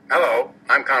Hello,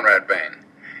 I'm Conrad Bain.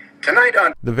 Tonight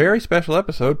on the Very Special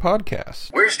Episode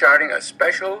podcast, we're starting a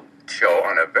special show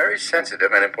on a very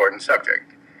sensitive and important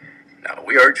subject. Now,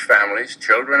 we urge families,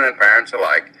 children, and parents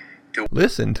alike to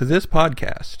listen to this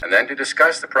podcast and then to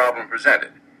discuss the problem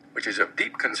presented, which is of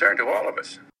deep concern to all of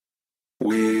us.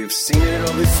 We've seen it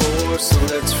all before, so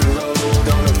let's reload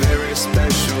on a very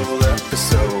special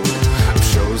episode of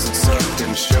shows that sucked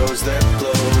and shows that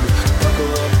glowed.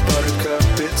 Buckle up,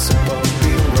 buttercup, it's a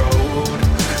bumpy road.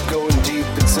 Going deep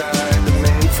inside the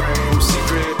mainframe,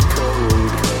 secret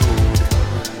code.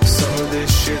 Some of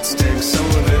this shit stinks, some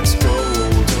of it's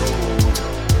gold.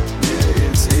 Yeah,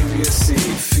 it's AVSE,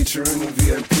 featuring the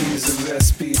VIPs of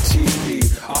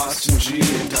SPTV, Austin G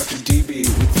and Dr. DB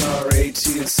with our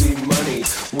AT&C money.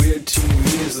 Weird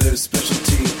TV is their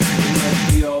specialty. It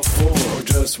might be all four, or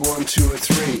just one, two, or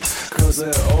three, cause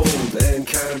they're old and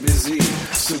kinda busy.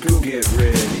 So go get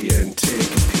ready and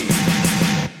take a peek.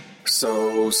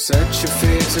 So set your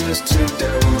phases to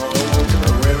download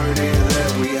a rarity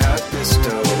that we have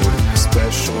bestowed.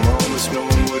 Special moments no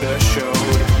one would have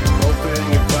showed.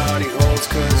 Open your body holes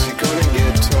cause you're gonna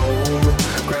get told.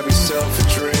 Grab yourself a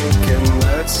drink and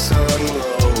let's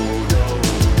unload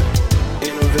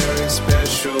in a very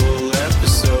special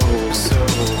episode.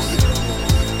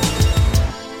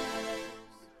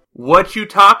 What you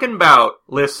talking about,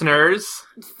 listeners?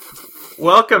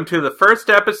 Welcome to the first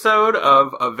episode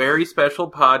of a very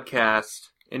special podcast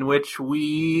in which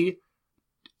we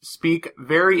speak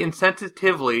very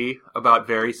insensitively about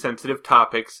very sensitive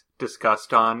topics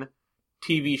discussed on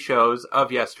TV shows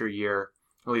of yesteryear.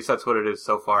 At least that's what it is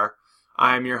so far.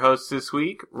 I'm your host this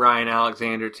week, Ryan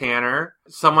Alexander Tanner.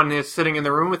 Someone is sitting in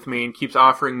the room with me and keeps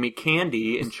offering me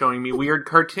candy and showing me weird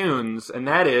cartoons, and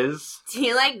that is... Do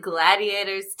you like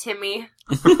gladiators, Timmy?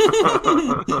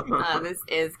 This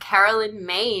is Carolyn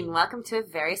Main. Welcome to a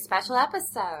very special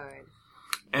episode.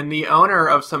 And the owner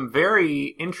of some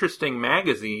very interesting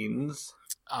magazines.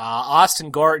 Austin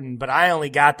Gorton, but I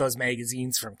only got those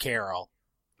magazines from Carol.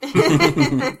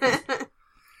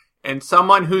 And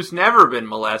someone who's never been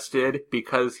molested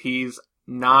because he's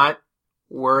not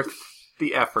worth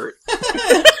the effort.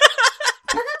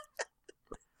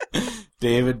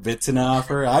 David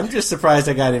Bitzenoffer. I'm just surprised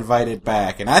I got invited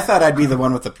back. And I thought I'd be the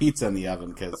one with the pizza in the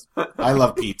oven because I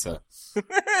love pizza.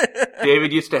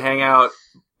 David used to hang out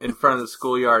in front of the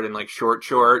schoolyard in like short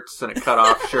shorts and a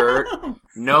cut-off shirt.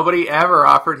 Nobody ever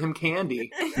offered him candy.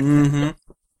 Mm-hmm.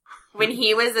 When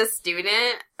he was a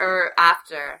student or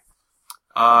after?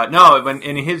 No, when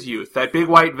in his youth. That big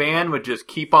white van would just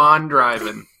keep on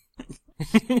driving.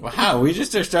 Wow, we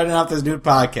just are starting off this new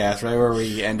podcast right where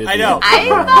we ended. I know. I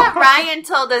thought Ryan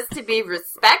told us to be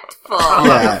respectful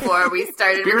before we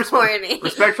started recording.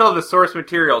 Respectful of the source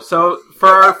material. So, for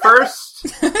our first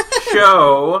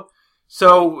show,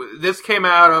 so this came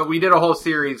out, we did a whole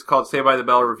series called Saved by the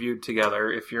Bell Reviewed together,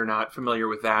 if you're not familiar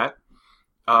with that.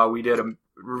 We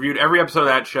reviewed every episode of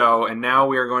that show, and now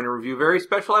we are going to review very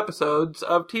special episodes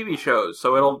of TV shows.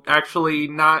 So it'll actually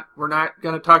we're not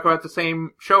going to talk about the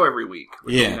same show every week,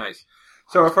 which is nice.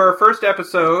 So for our first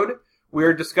episode,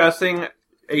 we're discussing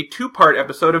a two-part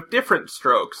episode of Diff'rent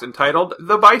Strokes, entitled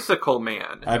The Bicycle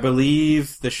Man. I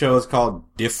believe the show is called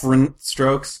Diff'rent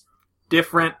Strokes.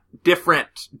 Diff'rent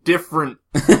Strokes.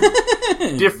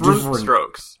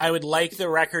 I would like the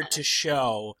record to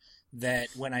show that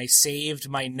when I saved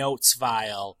my notes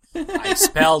file, I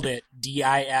spelled it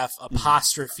DIF''rent,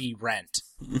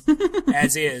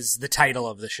 as is the title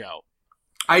of the show.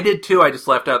 I did too, I just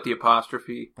left out the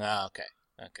apostrophe. Oh, okay.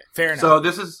 Fair enough. So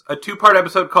this is a two-part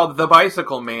episode called The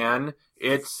Bicycle Man.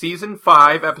 It's season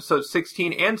 5, episodes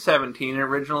 16 and 17, and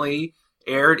originally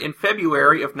aired in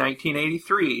February of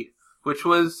 1983. Which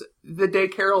was the day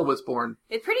Carol was born.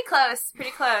 It's pretty close.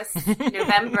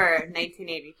 November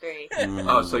 1983.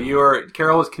 Oh, so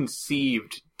Carol was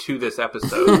conceived to this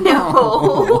episode.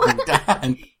 No.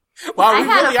 Wow, we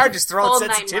really are just throwing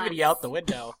sensitivity out the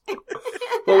window.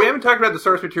 Well, we haven't talked about the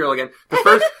source material again.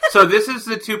 So this is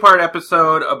the two-part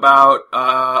episode about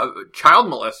child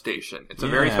molestation. It's a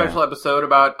very special episode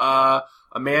about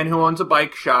a man who owns a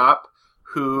bike shop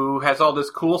who has all this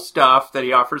cool stuff that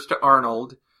he offers to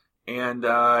Arnold. And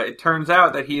it turns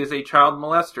out that he is a child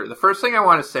molester. The first thing I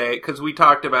want to say, because we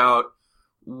talked about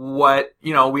what,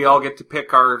 we all get to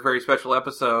pick our very special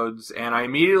episodes, and I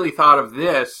immediately thought of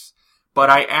this,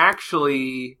 but I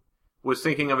actually was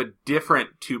thinking of a different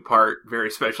two-part,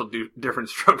 very special Diff'rent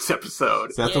Strokes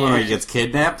episode. Is that the one where he gets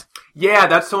kidnapped? Yeah,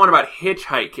 that's the one about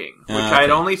hitchhiking, which I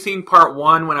had only seen part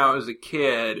 1 when I was a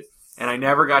kid, and I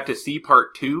never got to see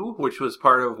part 2, which was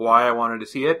part of why I wanted to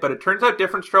see it. But it turns out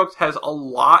Diff'rent Strokes has a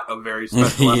lot of very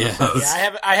special episodes.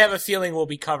 Yeah, I have a feeling we'll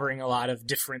be covering a lot of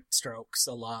Diff'rent Strokes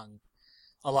along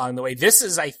the way. This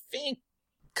is, I think,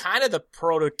 kind of the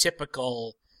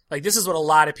prototypical, like, this is what a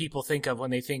lot of people think of when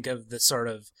they think of the sort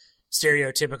of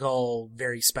stereotypical,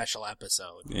 very special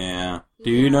episode. Yeah.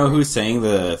 Do you know who sang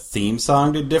the theme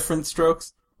song to Diff'rent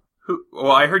Strokes? Who?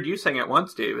 Well, I heard you sing it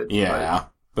once, David. Yeah.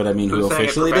 But I mean, who sang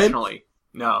officially it did? professionally?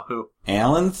 No, who?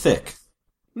 Alan Thicke.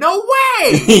 No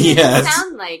way! Yes. You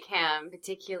sound like him,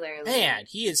 particularly. Man,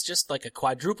 he is just like a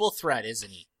quadruple threat, isn't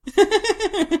he?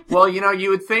 Well, you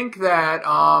would think that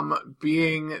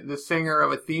being the singer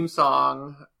of a theme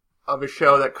song of a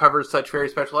show that covers such very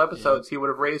special episodes, he would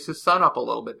have raised his son up a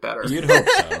little bit better. You'd hope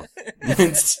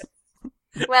so.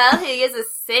 Well, he is a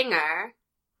singer.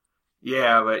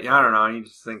 Yeah, but I don't know. You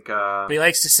just think... But he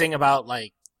likes to sing about,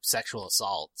 like, sexual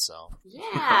assault, so.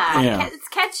 Yeah. It's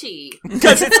catchy.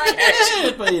 Because it's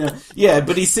catchy. But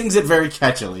but he sings it very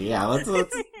catchily. Yeah, let's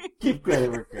give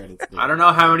credit where credit's due. I don't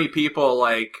know how many people,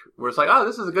 were just like, oh,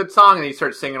 this is a good song, and then you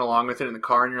start singing along with it in the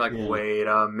car, and you're like, wait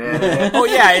a minute. Oh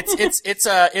yeah, it's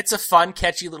a fun,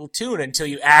 catchy little tune until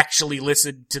you actually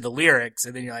listen to the lyrics,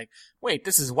 and then you're like, wait,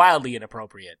 this is wildly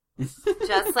inappropriate.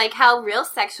 Just like how real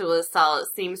sexual assault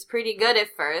seems pretty good at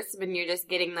first when you're just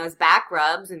getting those back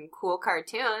rubs and cool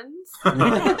cartoons.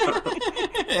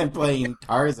 And playing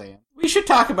Tarzan. We should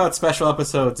talk about special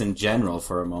episodes in general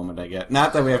for a moment, I guess.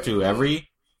 Not that we have to do every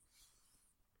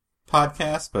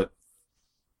podcast, but...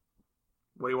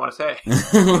 What do you want to say?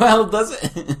 Well, does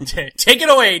it... Take it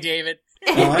away, David.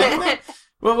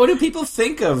 Well, what do people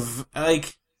think of,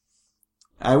 like...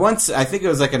 I think it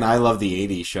was like an I Love the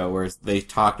 80s show where they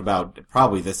talked about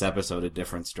probably this episode of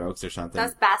Diff'rent Strokes or something.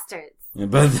 Those bastards.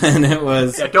 But then it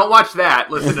was... Yeah, don't watch that.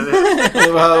 Listen to this.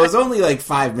 Well, it was only like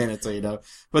 5 minutes,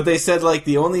 But they said like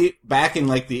back in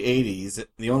like the 80s,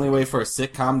 the only way for a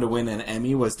sitcom to win an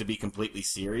Emmy was to be completely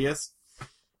serious.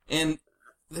 And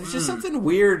there's just something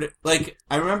weird. Like,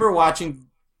 I remember watching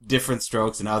Diff'rent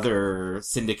Strokes and other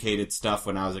syndicated stuff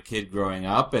when I was a kid growing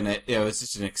up, and it was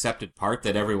just an accepted part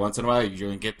that every once in a while you're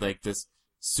going to get like this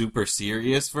super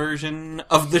serious version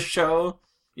of the show.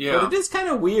 Yeah. But it is kind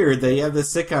of weird that you have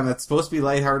this sitcom that's supposed to be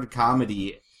lighthearted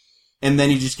comedy, and then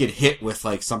you just get hit with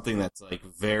like something that's like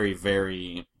very,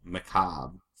 very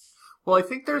macabre. Well, I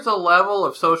think there's a level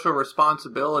of social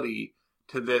responsibility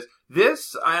to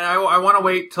this. I want to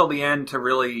wait till the end to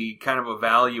really kind of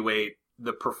evaluate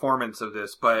the performance of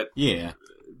this, but yeah,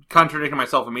 contradicting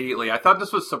myself immediately, I thought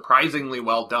this was surprisingly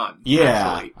well done.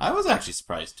 Yeah, actually. I was actually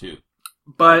surprised too.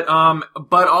 But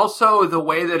also the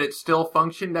way that it still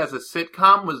functioned as a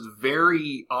sitcom was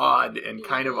very odd and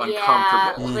kind of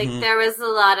uncomfortable. Yeah, like there was a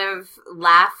lot of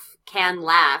canned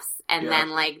laughs, and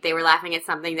then like they were laughing at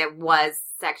something that was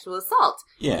sexual assault,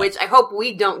 which I hope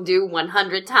we don't do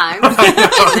 100 times in this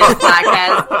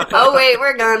podcast. Oh wait,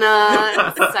 we're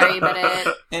gonna. Sorry about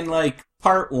it. And like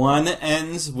part 1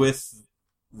 ends with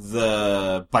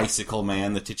the bicycle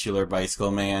man, the titular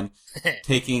bicycle man,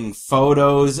 taking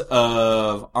photos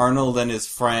of Arnold and his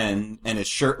friend and his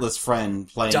shirtless friend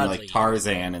playing Dudley. like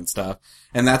Tarzan and stuff.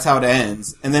 And that's how it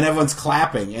ends. And then everyone's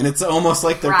clapping, and it's almost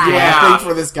like they're clapping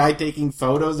for this guy taking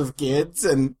photos of kids.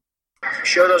 And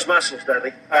show those muscles,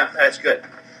 Dudley. That's good.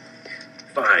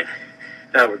 Fine.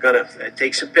 Now we're going to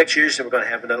take some pictures, and we're going to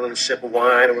have another little sip of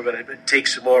wine, and we're going to take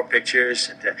some more pictures.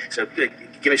 And, so give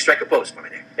me strike a pose for me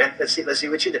there. Yeah, let's see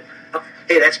what you do. Oh,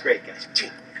 hey, that's great, guys.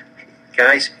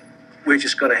 Guys, we're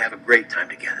just going to have a great time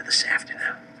together this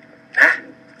afternoon. Huh?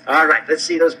 All right, let's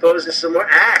see those poses some more.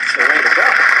 That's the way to go.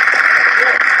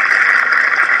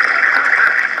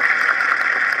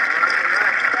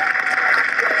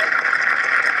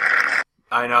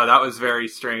 I know, that was very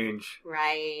strange.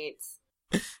 Right.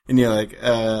 And you're like,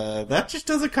 that just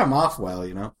doesn't come off well,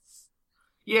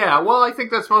 Yeah, well, I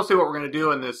think that's mostly what we're going to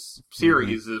do in this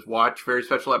series, is watch very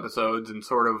special episodes and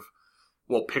sort of,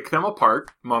 we'll pick them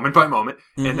apart, moment by moment,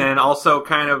 and then also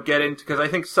kind of get into, because I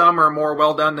think some are more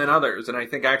well done than others, and I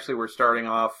think actually we're starting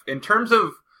off, in terms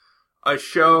of a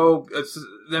show, it's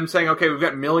them saying, okay, we've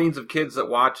got millions of kids that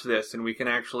watch this, and we can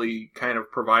actually kind of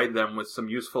provide them with some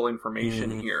useful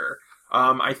information here.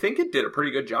 I think it did a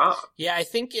pretty good job. Yeah, I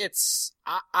think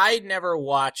I never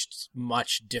watched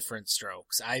much Diff'rent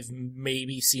Strokes. I've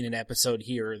maybe seen an episode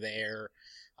here or there.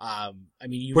 I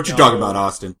mean, what you talking about,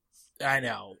 Austin? I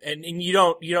know. And you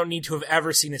don't need to have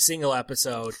ever seen a single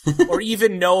episode or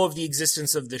even know of the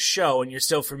existence of the show, and you're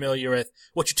still familiar with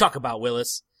what you talk about,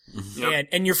 Willis. Yep.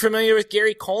 And you're familiar with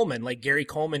Gary Coleman. Like, Gary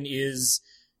Coleman is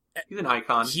He's an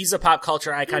icon. He's a pop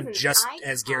culture icon just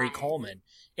as Gary Coleman.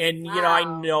 And, I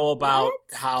know about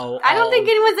how... I don't think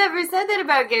anyone's ever said that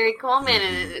about Gary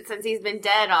Coleman since he's been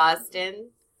dead, Austin.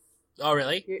 Oh,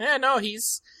 really? Yeah, no,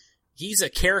 he's a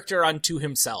character unto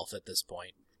himself at this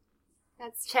point.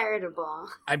 That's charitable.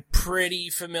 I'm pretty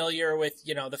familiar with,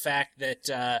 the fact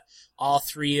that all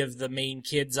three of the main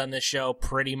kids on the show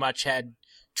pretty much had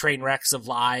train wrecks of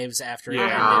lives after it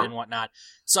ended and whatnot.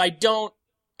 So I don't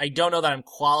know that I'm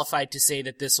qualified to say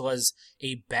that this was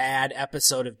a bad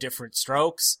episode of Diff'rent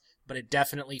Strokes, but it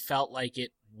definitely felt like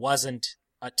it wasn't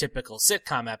a typical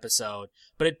sitcom episode,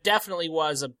 but it definitely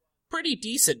was a pretty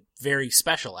decent, very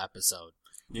special episode.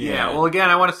 Yeah, well, again,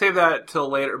 I want to save that till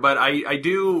later, but I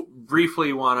do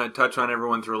briefly want to touch on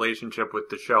everyone's relationship with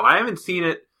the show. I haven't seen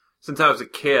it since I was a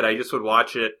kid. I just would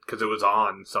watch it because it was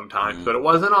on sometimes, but it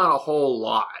wasn't on a whole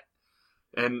lot.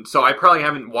 And so I probably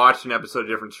haven't watched an episode of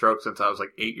Diff'rent Strokes since I was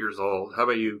like 8 years old. How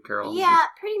about you, Carol? Yeah,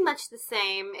 pretty much the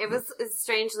same. It was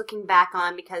strange looking back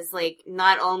on because,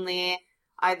 not only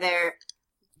are there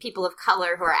people of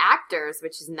color who are actors,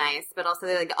 which is nice, but also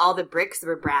all the bricks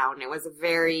were brown. It was a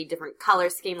very different color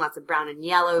scheme, lots of brown and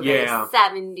yellow, very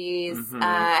 70s. Mm-hmm.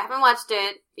 I haven't watched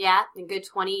it yet in a good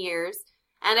 20 years.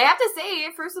 And I have to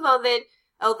say, first of all, that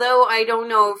although I don't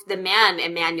know if the man,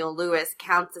 Emmanuel Lewis,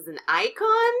 counts as an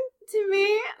icon to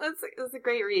me, that's a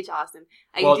great reach, Austin.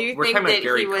 I do think that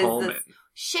he was this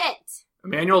shit.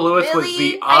 Emmanuel Lewis really? Was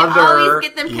the other. I always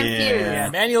get them confused. Yeah,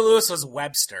 Emmanuel Lewis was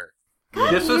Webster.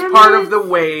 This was part of the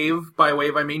wave, by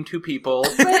wave I mean two people,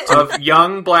 of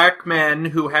young black men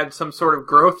who had some sort of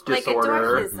growth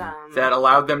disorder that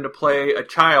allowed them to play a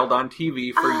child on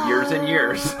TV for years and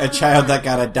years. A child that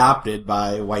got adopted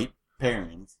by white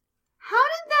parents. How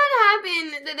did that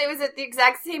happen that it was at the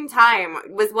exact same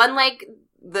time? Was one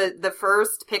the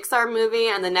first Pixar movie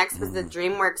and the next was the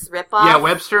DreamWorks ripoff? Yeah,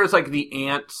 Webster is like the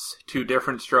ants to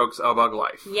Diff'rent Strokes of Bug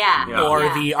Life. Yeah.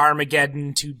 Or the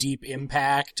Armageddon to Deep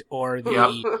Impact, or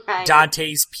the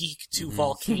Dante's Peak to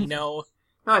Volcano.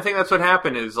 No, I think that's what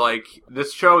happened is,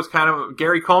 this show was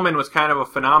Gary Coleman was kind of a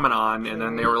phenomenon, and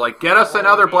then they were like, get us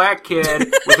another black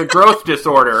kid with a growth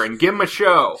disorder and give him a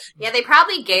show. Yeah, they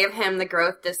probably gave him the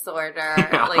growth disorder,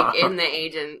 in the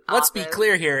agent Let's office. be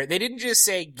clear here. They didn't just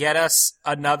say, get us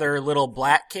another little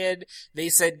black kid. They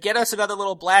said, get us another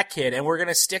little black kid, and we're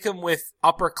gonna stick him with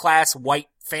upper-class white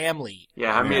family.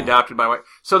 Yeah, have me adopted by white.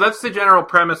 So that's the general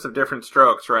premise of Diff'rent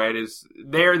Strokes, right? Is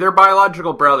they're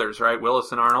biological brothers, right?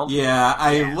 Willis and Arnold. Yeah,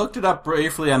 I looked it up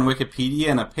briefly on Wikipedia,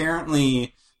 and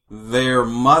apparently their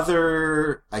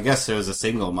mother, I guess it was a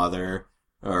single mother,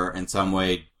 or in some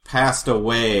way, passed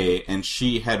away, and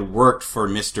she had worked for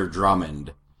Mr.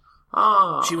 Drummond.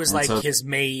 Oh. She was his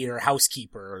maid or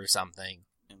housekeeper or something.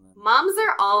 Moms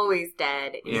are always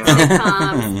dead. Yeah.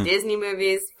 Sitcoms, Disney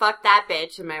movies, fuck that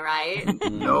bitch, am I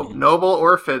right? Noble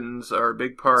orphans are a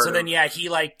big part. So then,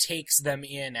 he takes them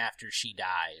in after she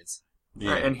dies.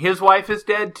 Yeah. Right, and his wife is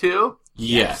dead too?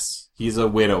 Yes. He's a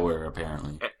widower,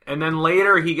 apparently. And then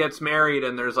later he gets married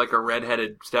and there's a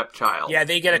redheaded stepchild. Yeah,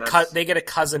 they get a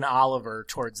cousin Oliver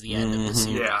towards the end of the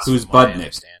series. Yeah. Who's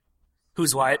Budnick?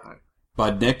 Who's what?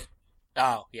 Budnick?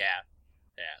 Oh, yeah.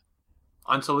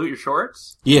 Unsalute Your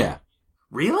Shorts? Yeah.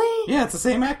 Really? Yeah, it's the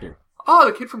same actor.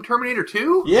 Oh, the kid from Terminator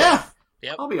 2? Yeah.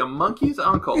 Yep. I'll be a monkey's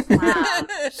uncle. Wow.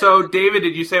 So, David,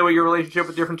 did you say what your relationship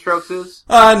with Diff'rent Strokes is?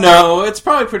 No, it's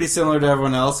probably pretty similar to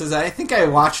everyone else's. I think I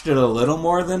watched it a little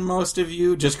more than most of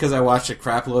you, just because I watched a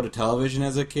crap load of television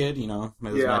as a kid,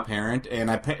 my parent,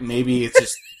 and maybe it's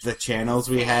just the channels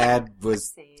we had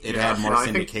had more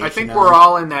syndication. I think we're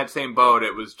all in that same boat.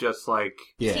 It was just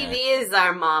TV is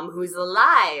our mom who's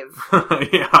alive.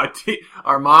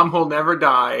 Our mom will never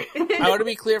die. I want to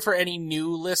be clear for any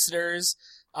new listeners,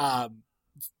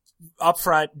 up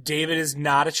front, David is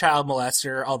not a child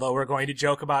molester, although we're going to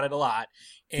joke about it a lot.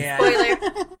 And,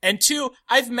 and two,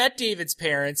 I've met David's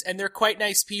parents, and they're quite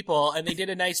nice people, and they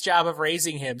did a nice job of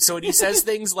raising him. So when he says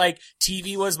things like,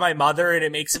 TV was my mother, and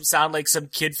it makes him sound like some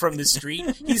kid from the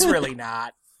street, he's really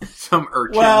not. Some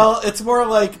urchin. Well, it's more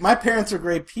like, my parents are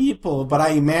great people, but I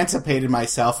emancipated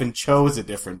myself and chose a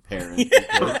different parent.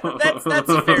 That's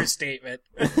a fair statement.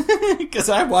 Because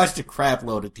I watched a crap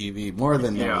load of TV, more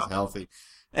than that was healthy.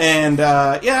 And,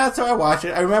 so I watched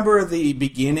it. I remember the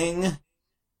beginning,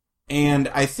 and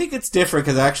I think it's different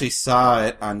because I actually saw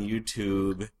it on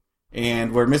YouTube,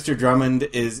 and where Mr. Drummond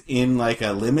is in,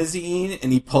 a limousine,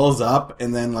 and he pulls up,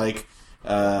 and then,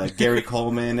 Gary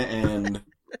Coleman and...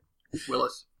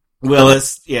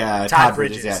 Willis, yeah. Todd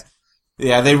Bridges. Yeah.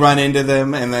 Yeah, they run into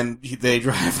them, and then they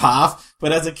drive off.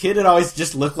 But as a kid, it always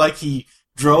just looked like he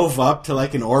drove up to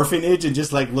like an orphanage and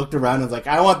just like looked around and was like,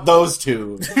 I want those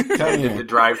two. The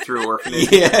drive-through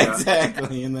orphanage. Yeah,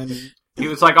 exactly. And then he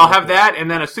was like, I'll have that and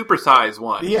then a supersized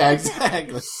one. Yeah,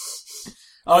 exactly.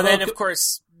 Oh, then of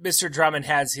course, Mr. Drummond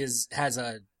has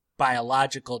a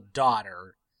biological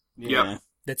daughter. Yeah.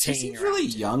 That's she hanging seems around. really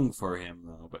young for him,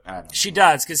 though. But I don't know. She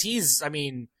does, because he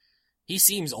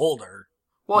seems older.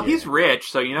 Well, he's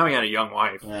rich, so you know he had a young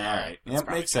wife. Yeah, all right. Yep,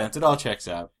 makes sense. It all checks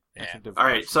out. Yeah. All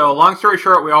right, so long story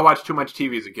short, we all watched too much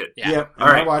TV as a kid. Yeah. Yep, All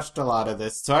right. I watched a lot of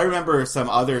this. So I remember some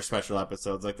other special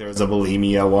episodes, like there was a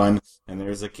bulimia one, and there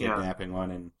was a kidnapping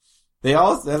one, and they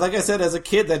all, like I said, as a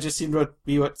kid, that just seemed to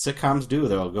be what sitcoms do.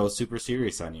 They'll go super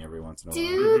serious on you every once in a while.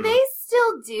 Do they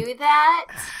still do that?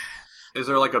 Is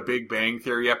there like a Big Bang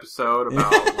Theory episode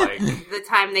about like The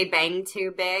time they bang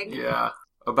too big? yeah,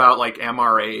 about like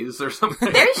MRAs or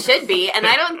something? There should be, and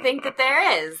I don't think that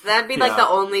there is. That'd be like the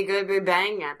only good Big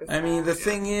Bang episode. I mean, the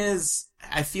thing is,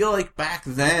 I feel like back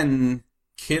then,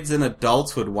 kids and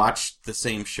adults would watch the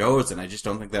same shows, and I just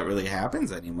don't think that really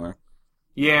happens anymore.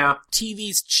 Yeah.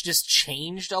 TV's just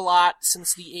changed a lot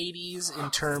since the 80s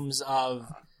in terms of,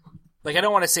 like, I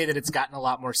don't want to say that it's gotten a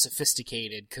lot more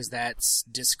sophisticated, because that's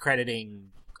discrediting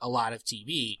a lot of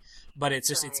TV, but it's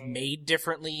just, it's made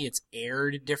differently, it's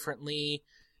aired differently,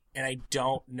 and I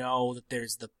don't know that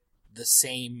there's the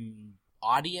same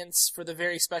audience for the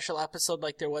very special episode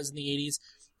like there was in the 80s.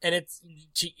 And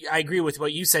I agree with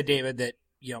what you said, David, that,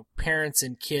 you know, parents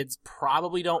and kids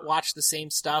probably don't watch the same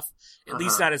stuff, at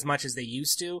least not as much as they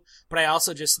used to. But I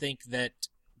also just think that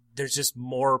there's just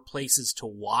more places to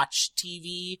watch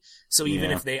TV. So even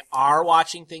if they are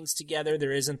watching things together,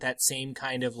 there isn't that same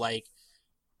kind of like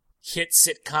hit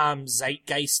sitcom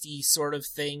zeitgeisty sort of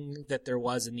thing that there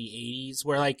was in the 80s,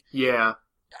 where like,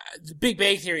 the Big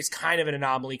Bang Theory is kind of an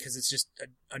anomaly because it's just an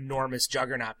enormous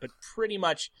juggernaut, but pretty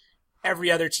much every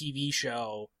other TV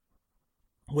show,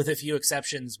 with a few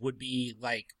exceptions, would be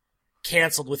like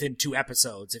canceled within 2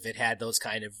 episodes if it had those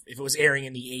kind of, if it was airing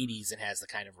in the 80s and has the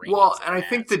kind of ratings. Well, and I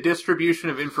think the distribution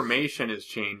of information has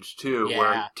changed too,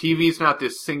 where TV's not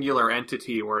this singular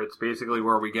entity where it's basically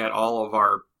where we get all of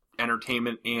our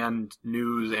entertainment and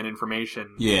news and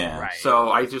information. Yeah. Right.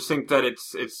 So I just think that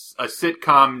it's a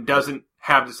sitcom doesn't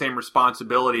have the same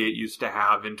responsibility it used to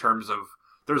have in terms of,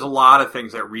 there's a lot of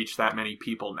things that reach that many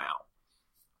people now.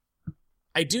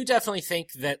 I do definitely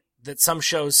think that some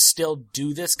shows still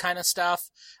do this kind of stuff.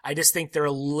 I just think they're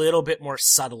a little bit more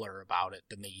subtler about it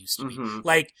than they used to be.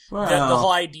 Like, the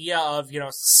whole idea of, you know,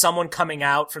 someone coming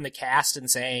out from the cast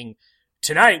and saying,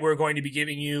 tonight we're going to be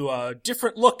giving you a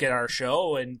different look at our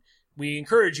show, and we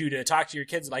encourage you to talk to your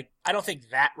kids. Like, I don't think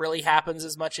that really happens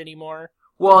as much anymore.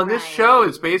 Well, and this show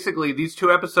is basically, these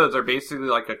 2 episodes are basically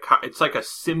like it's like a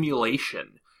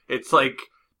simulation. It's like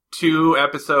 2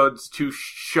 episodes to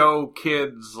show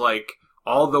kids, like,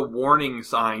 all the warning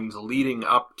signs leading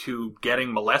up to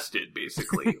getting molested,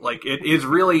 basically. Like, it is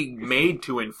really made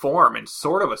to inform in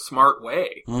sort of a smart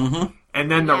way. Mm-hmm. And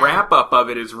then the wrap-up of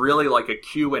it is really like a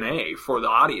Q&A for the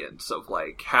audience of,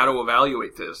 like, how to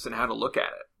evaluate this and how to look at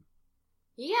it.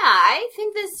 Yeah, I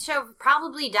think this show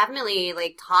probably definitely,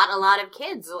 like, taught a lot of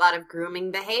kids a lot of grooming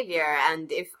behavior,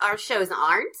 and if our shows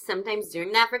aren't sometimes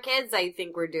doing that for kids, I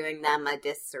think we're doing them a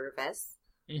disservice.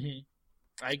 Mm-hmm.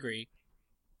 I agree.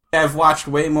 I've watched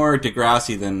way more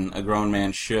Degrassi than a grown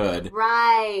man should.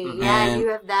 Right, yeah, you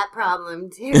have that problem,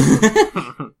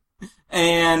 too.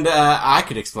 And I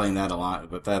could explain that a lot,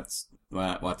 but that's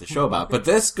what the show about. But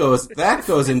that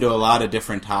goes into a lot of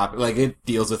different topics. Like, it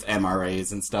deals with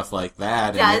MRAs and stuff like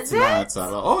that. And Does it's it? not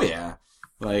subtle. Oh yeah,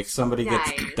 like somebody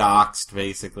gets doxxed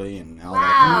basically, and all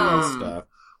that kind of stuff.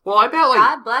 Well, I bet, like,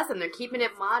 God bless them, they're keeping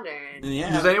it modern.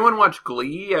 Yeah. Does anyone watch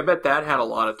Glee? I bet that had a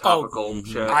lot of topical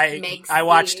shit. I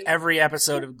watched every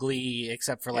episode of Glee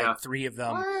except for like 3 of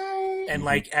them. What? And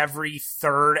like every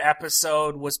 3rd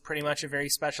episode was pretty much a very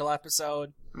special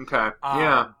episode. Okay.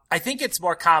 Yeah. I think it's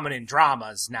more common in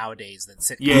dramas nowadays than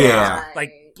sitcoms. Yeah.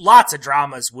 Like, lots of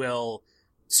dramas will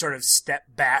sort of step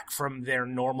back from their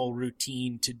normal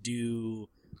routine to do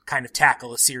kind of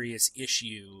tackle a serious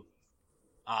issue.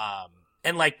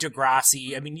 And like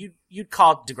Degrassi, I mean, you'd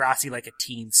call Degrassi like a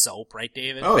teen soap, right,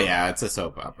 David? Oh yeah, it's a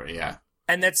soap opera, yeah.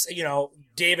 And that's, you know,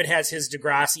 David has his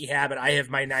Degrassi habit. I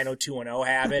have my 90210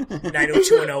 habit.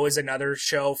 90210 is another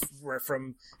show where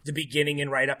from the beginning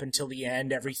and right up until the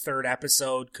end, every 3rd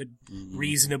episode could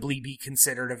reasonably be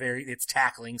considered it's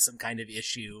tackling some kind of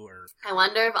issue. Or I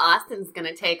wonder if Austin's going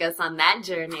to take us on that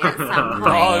journey at some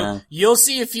point. You'll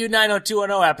see a few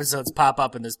 90210 episodes pop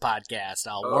up in this podcast.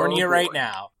 I'll warn you right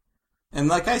now. And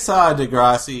like I saw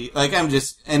Degrassi,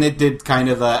 and it did kind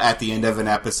of at the end of an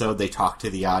episode, they talked to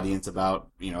the audience about,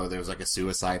 there was like a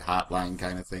suicide hotline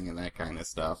kind of thing and that kind of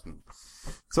stuff. And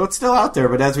so it's still out there,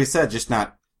 but as we said, just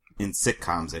not in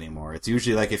sitcoms anymore. It's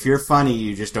usually like if you're funny,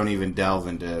 you just don't even delve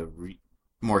into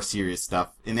more serious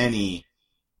stuff in any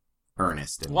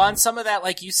earnest. Well, on some of that,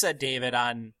 like you said, David,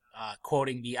 on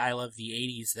quoting the I Love the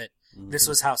 80s, that this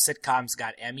was how sitcoms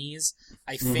got Emmys.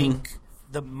 I think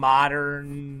the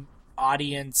modern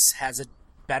audience has a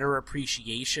better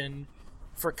appreciation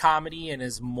for comedy and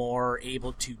is more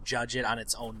able to judge it on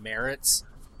its own merits.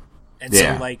 And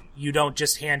so, like, you don't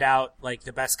just hand out, like,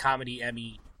 the best comedy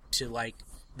Emmy to, like,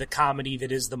 the comedy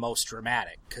that is the most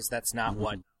dramatic, because that's not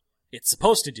what it's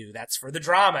supposed to do. That's for the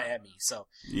drama Emmy. So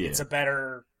it's a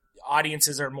better...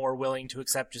 Audiences are more willing to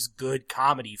accept just good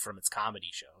comedy from its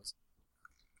comedy shows.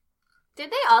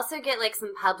 Did they also get, like,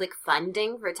 some public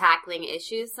funding for tackling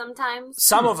issues sometimes?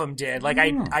 Some of them did. Like,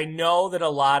 I know that a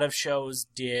lot of shows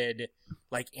did,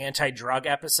 like, anti-drug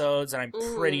episodes, and I'm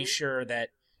pretty sure that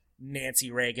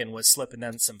Nancy Reagan was slipping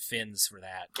them some fins for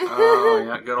that. Oh,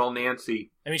 yeah, good old Nancy.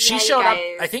 I mean, she showed up,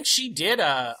 I think she did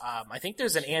I think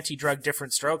there's an anti-drug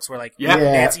Diff'rent Strokes where, like,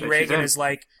 Nancy Reagan is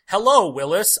like, hello,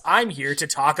 Willis, I'm here to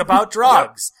talk about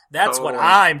drugs. That's what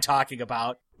I'm talking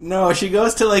about. No, she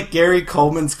goes to, like, Gary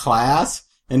Coleman's class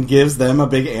and gives them a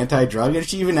big anti-drug, and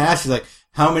she even asks, she's like,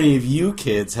 how many of you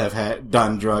kids have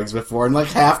done drugs before? And, like,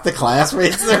 half the class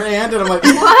raises their hand, and I'm like,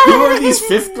 who are these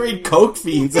 5th grade coke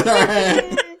fiends in our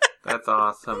hand? That's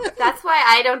awesome. That's why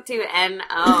I don't do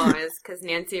N-O, is because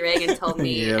Nancy Reagan told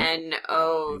me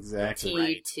N-O-T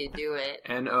to do it.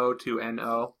 N-O to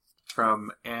N-O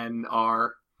from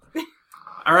N-R.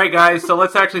 All right, guys, so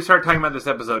let's actually start talking about this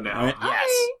episode now. Yes.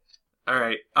 All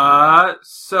right.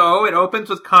 So it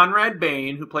opens with Conrad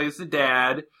Bain, who plays the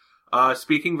dad,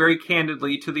 speaking very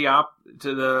candidly to the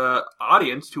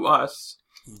audience, to us.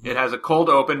 It has a cold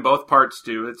open, both parts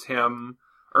do. It's him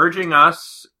urging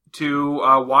us to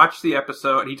watch the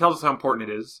episode. He tells us how important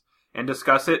it is and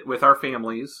discuss it with our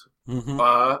families.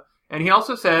 And he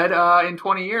also said, in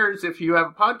 20 years, if you have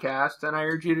a podcast, then I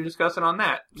urge you to discuss it on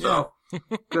that. So,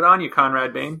 good on you,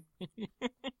 Conrad Bain.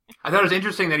 I thought it was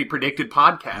interesting that he predicted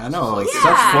podcasts. I know, like,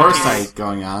 such foresight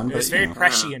going on. It was very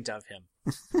prescient of him.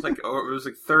 It was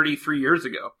like 33 years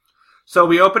ago. So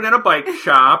we open at a bike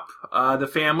shop. The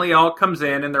family all comes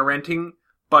in, and they're renting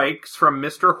bikes from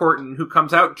Mr. Horton, who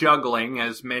comes out juggling,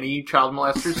 as many child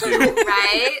molesters do.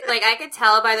 Right? Like, I could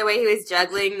tell by the way he was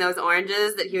juggling those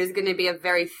oranges that he was going to be a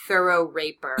very thorough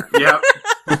raper. Yep.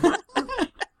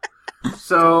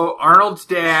 So Arnold's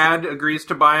dad agrees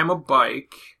to buy him a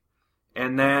bike,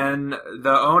 and then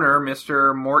the owner,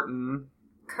 Mr. Morton...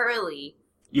 Curly.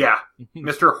 Yeah,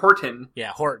 Mr. Horton.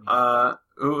 Yeah, Horton.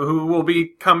 Who will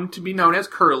come to be known as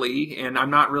Curly, and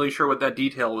I'm not really sure what that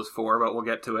detail was for, but we'll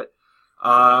get to it.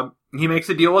 He makes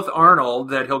a deal with Arnold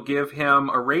that he'll give him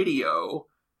a radio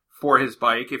for his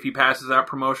bike if he passes out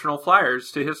promotional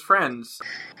flyers to his friends.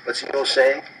 What's the old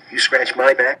saying? You scratch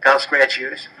my back, I'll scratch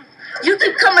yours. You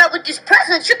keep coming up with these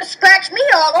presents, you can scratch me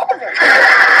all over.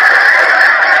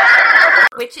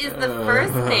 Which is the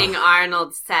first thing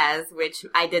Arnold says, which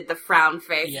I did the frown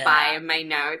face by in my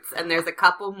notes, and there's a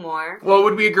couple more. Well,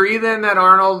 would we agree then that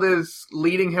Arnold is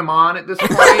leading him on at this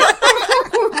point?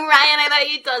 Ryan, I thought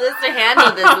you told us to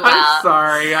handle this well. I'm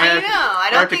sorry. I know. I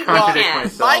don't think we can.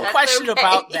 Myself. My question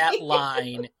about that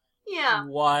line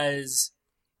was,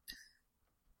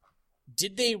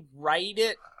 did they write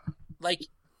it, like,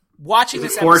 watching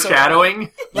this episode...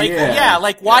 foreshadowing?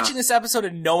 Like, watching this episode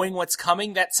and knowing what's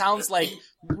coming, that sounds like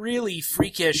really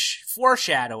freakish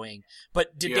foreshadowing.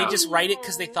 But did they just write it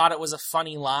because they thought it was a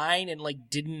funny line and, like,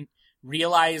 didn't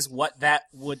realize what that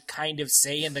would kind of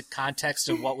say in the context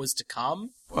of what was to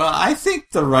come? Well, I think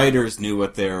the writers knew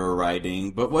what they were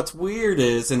writing, but what's weird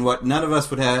is, and what none of us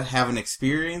would have an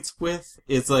experience with,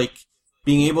 is, like,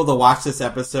 being able to watch this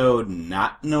episode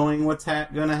not knowing what's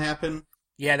gonna happen.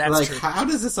 Yeah, that's like, true. How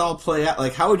does this all play out?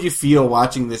 Like, how would you feel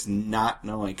watching this not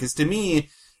knowing? Because to me,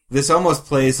 this almost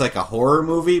plays like a horror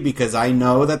movie, because I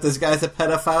know that this guy's a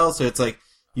pedophile, so it's like,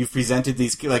 you've presented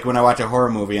these, like, when I watch a horror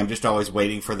movie, I'm just always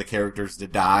waiting for the characters to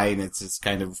die, and it's just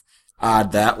kind of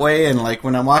odd that way, and, like,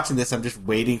 when I'm watching this, I'm just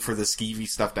waiting for the skeevy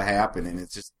stuff to happen, and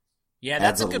it's just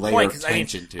that's a good point, because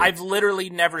I've literally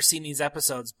never seen these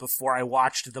episodes before I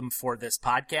watched them for this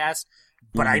podcast,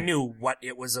 but I knew what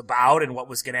it was about and what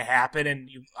was going to happen, and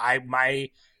my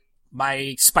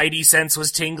spidey sense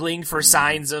was tingling for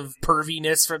signs of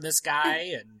perviness from this guy,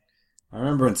 and I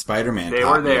remember when Spider-Man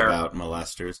taught me about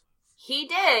molesters. He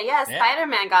did, yeah.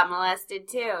 Spider-Man got molested,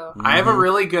 too. I have a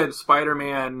really good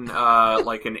Spider-Man,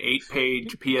 like an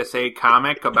 8-page PSA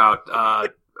comic about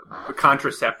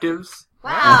contraceptives.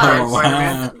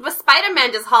 Wow. But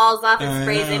Spider-Man just hauls off and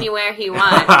sprays anywhere he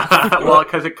wants. Well,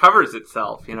 because it covers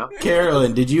itself, you know?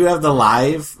 Carolyn, did you have the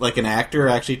live, like an actor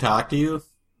actually talk to you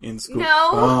in school? No.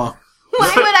 Oh. Why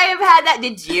would I have had that?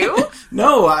 Did you?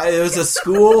 No, it was a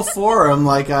school forum,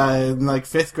 like in like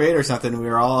 5th grade or something. We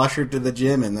were all ushered to the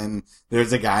gym, and then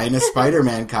there's a guy in a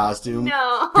Spider-Man costume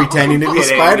pretending to be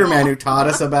Spider-Man who taught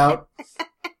us about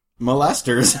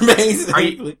molesters,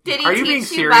 basically. Did he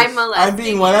teach you by molesting? I'm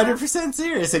being 100%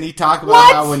 serious, and he talked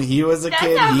about how when he was a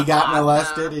kid, he got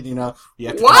molested, and you have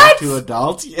to talk to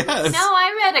adults. Yes. No,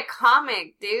 I read a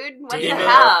comic, dude. What the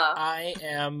hell?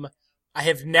 I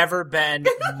have never been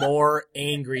more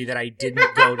angry that I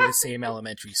didn't go to the same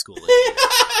elementary school as you.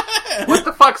 What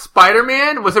the fuck,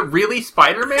 Spider-Man? Was it really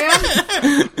Spider-Man?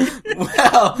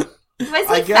 Well...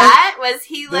 Was he fat? Was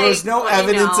he like... There was no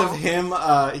evidence of him,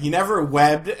 he never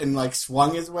webbed and like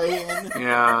swung his way in.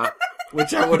 Yeah.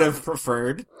 Which I would have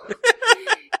preferred.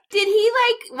 Did he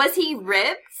was he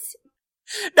ripped?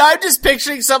 No, I'm just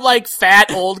picturing some like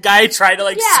fat old guy trying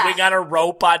to swing on a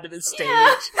rope onto the stage.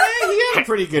 Yeah, he had a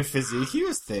pretty good physique. He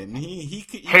was thin.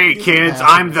 Hey kids,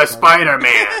 I'm the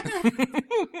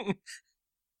Spider-Man.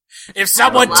 If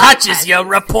someone touches you,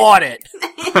 report it.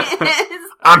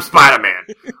 I'm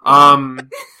Spider-Man.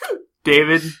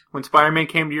 David, when Spider-Man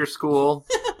came to your school,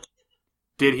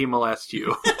 did he molest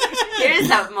you? Here's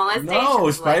a molestation. No,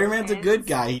 Spider-Man's a good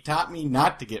guy. He taught me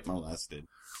not to get molested.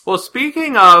 Well,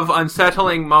 speaking of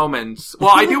unsettling moments,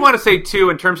 I do want to say, too,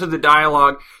 in terms of the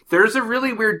dialogue, there's a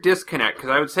really weird disconnect,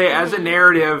 because I would say as a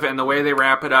narrative and the way they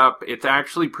wrap it up, it's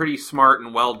actually pretty smart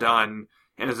and well done,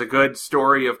 and is a good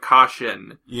story of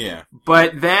caution. Yeah.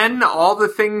 But then all the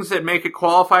things that make it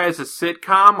qualify as a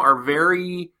sitcom are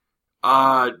very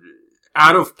out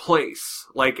of place.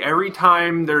 Like, every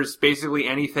time there's basically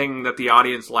anything that the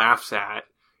audience laughs at,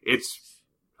 it's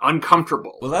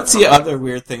uncomfortable. Well, that's the other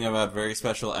weird thing about very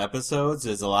special episodes,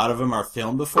 is a lot of them are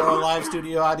filmed before a live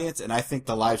studio audience, and I think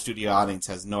the live studio audience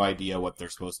has no idea what they're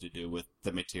supposed to do with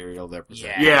the material they're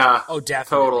presenting. Yeah. Oh,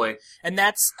 definitely. Totally. And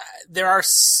that's,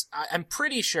 I'm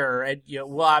pretty sure, and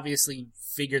we'll obviously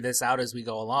figure this out as we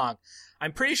go along,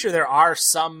 I'm pretty sure there are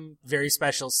some very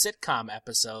special sitcom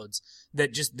episodes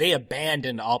that they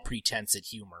abandon all pretense at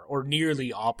humor, or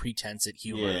nearly all pretense at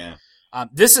humor. Yeah.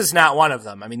 This is not one of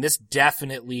them. I mean, this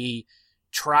definitely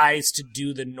tries to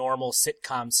do the normal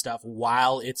sitcom stuff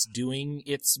while it's doing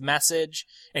its message.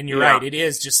 And you're right, it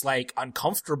is just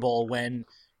uncomfortable when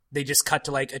they just cut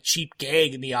to a cheap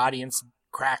gag and the audience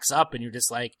cracks up and you're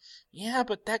just like, yeah,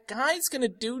 but that guy's gonna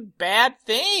do bad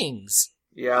things.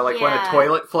 Yeah, when a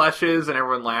toilet flushes and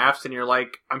everyone laughs and you're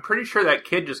like, I'm pretty sure that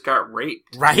kid just got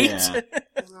raped. Right? Yeah.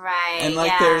 Right. And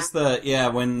there's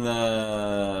when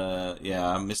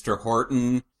Mr.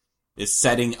 Horton is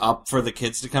setting up for the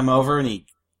kids to come over and he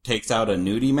takes out a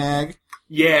nudie mag.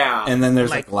 Yeah. And then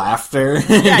there's laughter.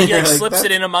 Yeah, he slips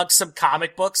it in amongst some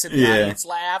comic books and the audience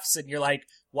laughs and you're like,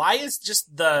 why is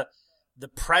just the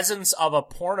presence of a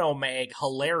porno mag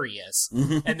hilarious?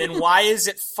 And then why is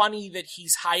it funny that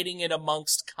he's hiding it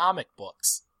amongst comic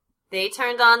books? They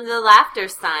turned on the laughter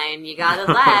sign. You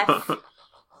gotta laugh.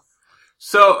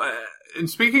 So,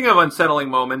 and speaking of unsettling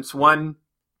moments, one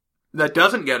that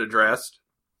doesn't get addressed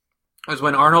is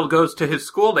when Arnold goes to his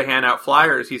school to hand out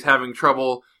flyers. He's having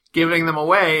trouble giving them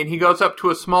away, and he goes up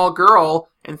to a small girl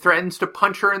and threatens to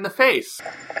punch her in the face.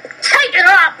 Take it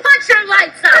off! Punch your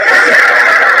lights out!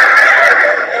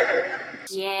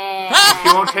 Yeah. She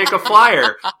won't take a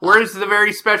flyer. Where's the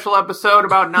very special episode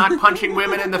about not punching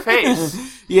women in the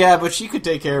face? Yeah, but she could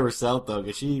take care of herself, though,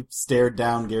 because she stared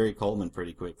down Gary Coleman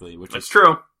pretty quickly, which is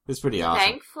true. It's pretty awesome.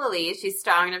 Thankfully, she's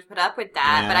strong enough to put up with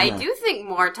that. But I do think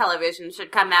more television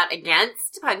should come out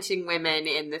against punching women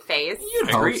in the face.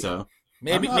 You'd hope so.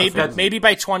 Maybe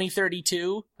by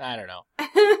 2032? I don't know.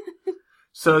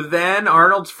 So then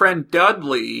Arnold's friend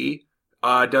Dudley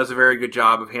does a very good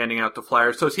job of handing out the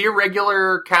flyers. So is he a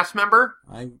regular cast member?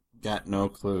 I got no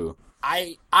clue.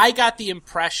 I got the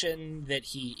impression that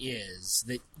he is.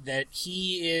 That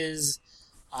he is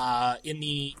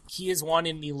he is one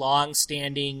in the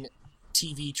long-standing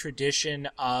TV tradition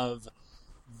of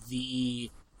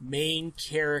the main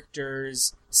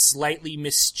character's slightly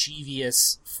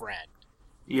mischievous friend.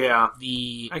 Yeah,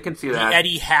 I can see that. The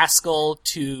Eddie Haskell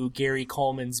to Gary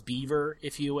Coleman's Beaver,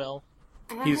 if you will.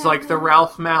 He's like the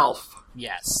Ralph Malph.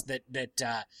 Yes, that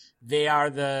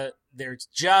they're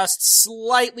just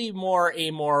slightly more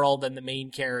amoral than the main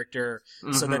character,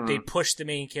 so that they push the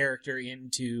main character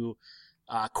into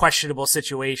questionable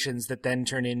situations that then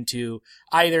turn into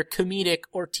either comedic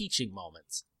or teaching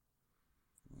moments.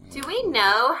 Do we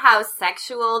know how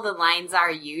sexual the lines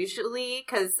are usually?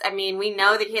 Because, I mean, we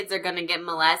know the kids are going to get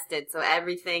molested, so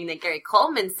everything that Gary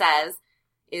Coleman says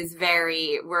is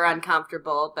we're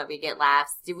uncomfortable, but we get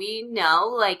laughs. Do we know,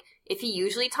 like, if he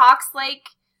usually talks like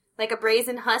a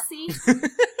brazen hussy?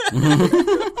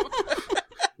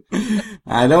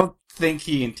 I don't think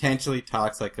he intentionally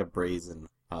talks like a brazen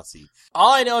hussy.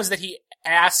 All I know is that he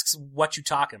asks what you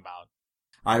talking about.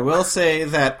 I will say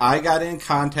that I got in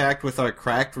contact with our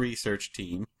cracked research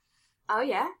team. Oh,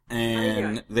 yeah?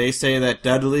 And they say that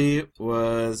Dudley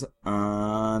was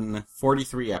on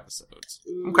 43 episodes.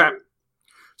 Okay.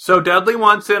 So Dudley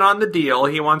wants in on the deal.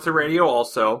 He wants a radio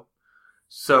also.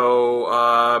 So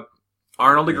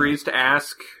Arnold agrees to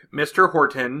ask Mr.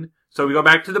 Horton. So we go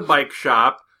back to the bike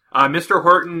shop. Mr.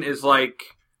 Horton is like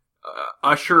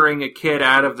ushering a kid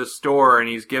out of the store, and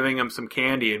he's giving him some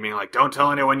candy and being like, "Don't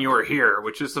tell anyone you were here,"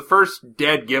 which is the first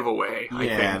dead giveaway, I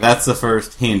think. That's the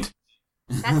first hint.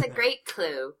 That's a great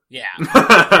clue.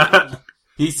 Yeah.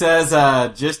 He says,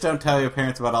 just don't tell your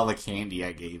parents about all the candy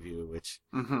I gave you, which...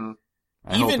 Mm-hmm.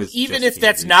 Even if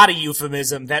that's not a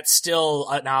euphemism, that's still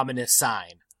an ominous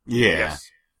sign. Yeah. Yes.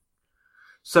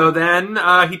 So then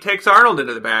he takes Arnold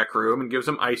into the back room and gives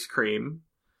him ice cream.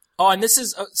 Oh, and this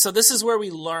is where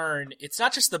we learn it's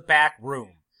not just the back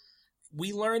room.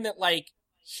 We learn that like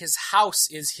his house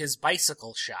is his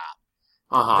bicycle shop.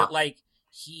 That like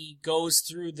he goes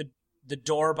through the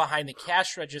door behind the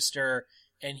cash register,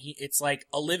 and it's like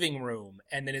a living room,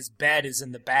 and then his bed is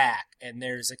in the back, and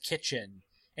there's a kitchen.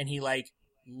 And he, like,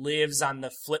 lives on the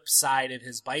flip side of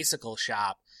his bicycle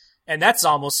shop. And that's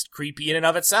almost creepy in and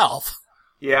of itself.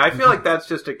 Yeah, I feel like that's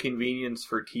just a convenience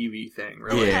for TV thing,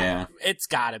 really. Yeah. It's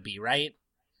gotta be, right?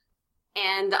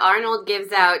 And Arnold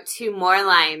gives out 2 more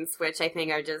lines, which I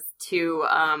think are just too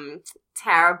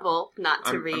terrible not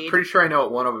to read. I'm pretty sure I know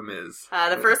what one of them is.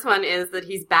 The first one is that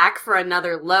he's back for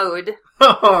another load.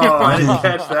 Oh, I didn't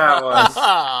catch that one.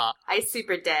 I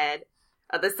super dead.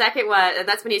 The second one,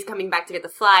 that's when he's coming back to get the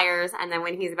flyers, and then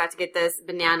when he's about to get this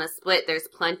banana split, there's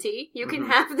plenty you can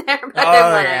have there, better than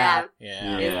what I have.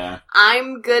 Yeah.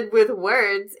 I'm good with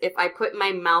words if I put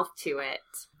my mouth to it.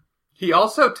 He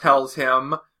also tells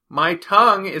him, "My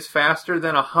tongue is faster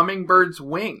than a hummingbird's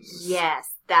wings." Yes,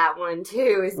 that one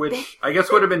too. Which I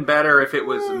guess would have been better if it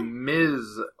was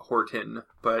Ms. Horton,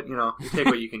 but, you take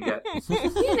what you can get. I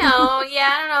don't know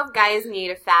if guys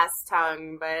need a fast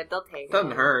tongue, but they'll take it.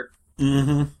 Doesn't hurt.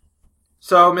 Mm-hmm.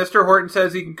 So Mr. Horton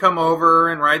says he can come over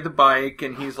and ride the bike,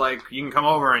 and he's like, "You can come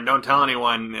over and don't tell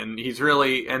anyone." And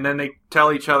and then they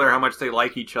tell each other how much they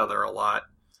like each other a lot.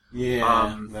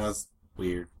 Yeah, that was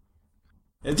weird.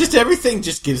 Everything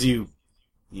just gives you,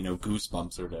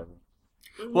 goosebumps or whatever.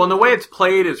 Well, and the way it's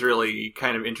played is really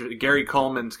kind of interesting. Gary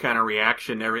Coleman's kind of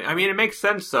reaction, it makes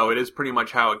sense though. It is pretty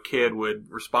much how a kid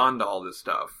would respond to all this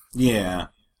stuff. Yeah.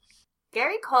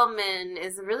 Gary Coleman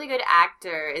is a really good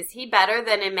actor. Is he better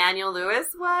than Emmanuel Lewis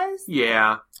was?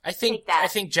 Yeah. I think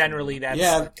generally that's...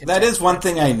 Yeah, that is one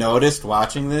thing I noticed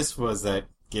watching this, was that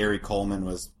Gary Coleman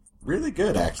was really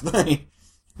good, actually,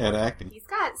 at acting. He's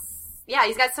got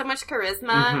so much charisma.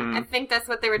 Mm-hmm. I think that's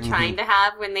what they were trying to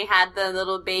have when they had the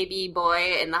little baby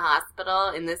boy in the hospital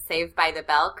in the Saved by the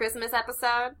Bell Christmas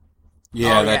episode.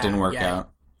 Yeah, that didn't work out.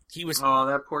 He was... Oh,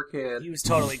 that poor kid. He was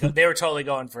totally... They were totally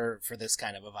going for this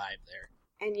kind of a vibe there.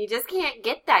 And you just can't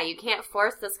get that. You can't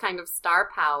force this kind of star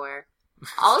power.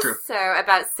 Also,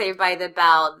 about Saved by the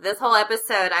Bell, this whole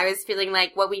episode, I was feeling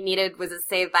like what we needed was a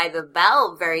Saved by the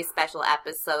Bell very special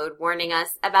episode warning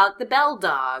us about the bell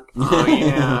dog. Oh,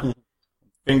 yeah.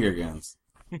 Finger guns.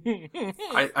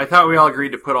 I thought we all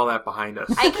agreed to put all that behind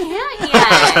us. I can't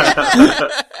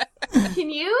yet. Can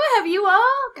you? Have you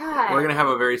all? God. We're going to have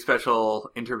a very special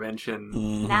intervention.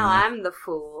 Mm-hmm. Now I'm the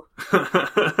fool.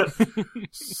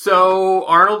 So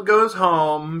Arnold goes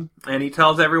home, and he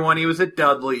tells everyone he was at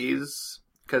Dudley's,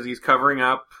 because he's covering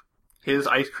up his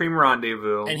ice cream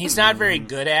rendezvous. And he's not very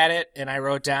good at it, and I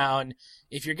wrote down,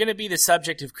 if you're going to be the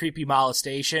subject of creepy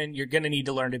molestation, you're going to need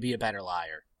to learn to be a better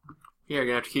liar. Yeah, you're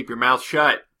going to have to keep your mouth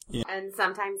shut. Yeah. And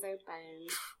sometimes open.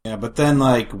 Yeah, but then,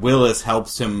 Willis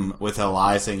helps him with a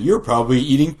lie, saying, "You're probably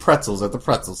eating pretzels at the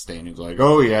pretzel stand." He's like,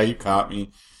 "Oh, yeah, you caught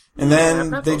me." And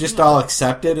then they just all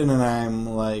accept it, and then I'm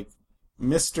like,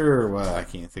 I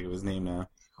can't think of his name now.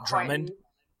 Drummond?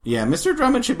 Yeah, Mr.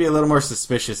 Drummond should be a little more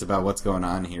suspicious about what's going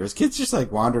on here. His kid's just,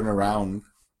 wandering around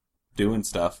doing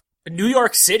stuff. New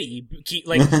York City,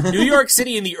 New York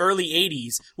City in the early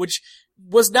 80s, which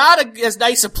was not as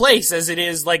nice a place as it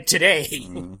is, today.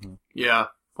 Mm-hmm. Yeah.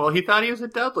 Well, he thought he was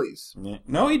at Dudley's. Yeah.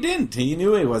 No, he didn't. He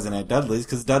knew he wasn't at Dudley's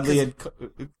because Dudley had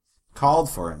called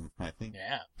for him, I think.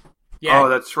 Yeah. Oh,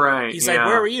 that's right. He's like,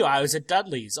 where were you? I was at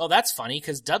Dudley's. Oh, that's funny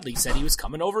because Dudley said he was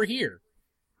coming over here.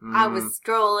 I was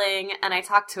strolling, and I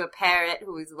talked to a parrot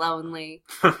who was lonely,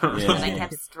 and I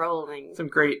kept strolling. Some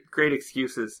great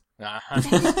excuses. Uh-huh.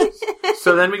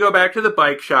 So then we go back to the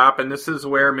bike shop, and this is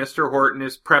where Mr. Horton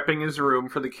is prepping his room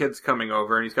for the kids coming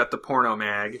over, and he's got the porno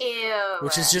mag. Ew.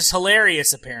 Which is just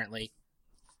hilarious, apparently.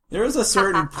 There was a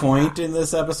certain point in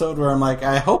this episode where I'm like,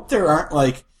 I hope there aren't,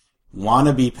 like,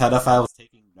 wannabe pedophiles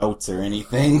taking notes or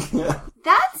anything.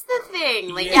 That's the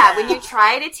thing. Like, yeah, when you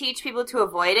try to teach people to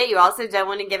avoid it, you also don't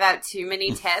want to give out too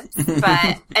many tips.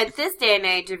 But at this day and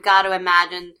age, you've got to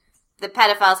imagine the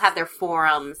pedophiles have their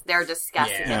forums. They're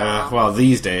discussing it all. Well,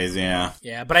 these days, yeah.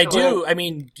 Yeah, but I do, I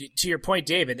mean, to your point,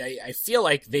 David, I feel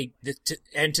like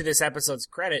and to this episode's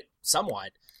credit,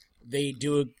 somewhat, they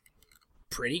do a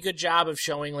pretty good job of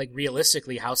showing, like,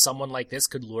 realistically how someone like this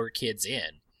could lure kids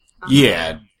in.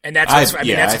 Yeah. And that's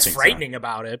what's frightening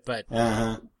about it, but...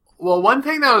 Uh-huh. Well, one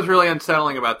thing that was really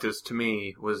unsettling about this to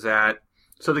me was that,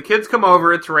 so the kids come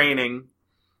over, it's raining,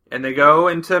 and they go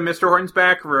into Mr. Horton's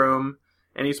back room,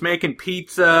 and he's making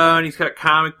pizza, and he's got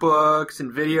comic books,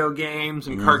 and video games,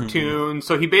 and cartoons,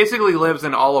 so he basically lives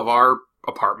in all of our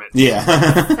apartments. Yeah.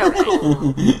 So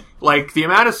cool. Like, the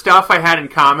amount of stuff I had in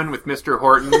common with Mr.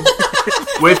 Horton,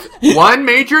 with one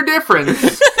major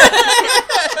difference,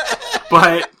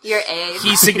 but... Your age.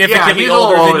 He's significantly he's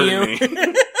older than you.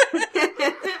 Me.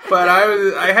 But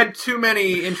I had too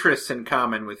many interests in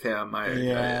common with him.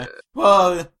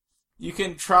 Well, you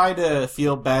can try to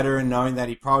feel better in knowing that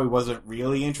he probably wasn't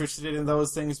really interested in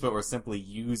those things, but we're simply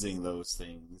using those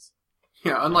things.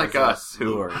 Yeah, unlike us.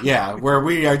 Yeah, where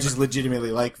we are just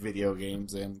legitimately like video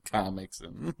games and comics.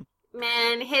 And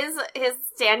Man, his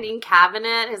standing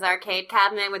cabinet, his arcade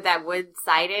cabinet with that wood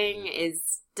siding is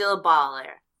still baller.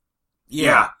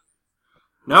 Yeah.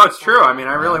 No, it's true. I mean,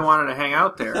 I really wanted to hang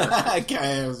out there.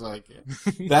 I was like,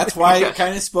 that's why it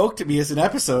kind of spoke to me as an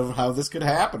episode of how this could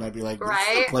happen. I'd be like, this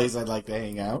is the place I'd like to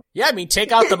hang out. Yeah, I mean,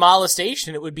 take out the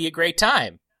molestation, it would be a great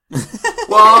time.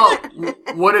 Well,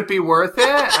 would it be worth it?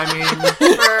 I mean...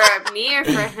 For me or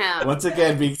for him? Once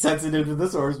again, being sensitive to the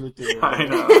source material. I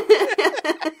know.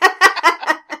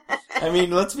 I mean,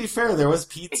 let's be fair, there was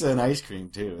pizza and ice cream,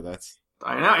 too.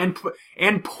 I know,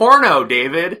 and porno,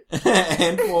 David.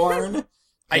 And porn.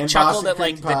 I chuckled at,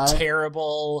 like, the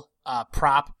terrible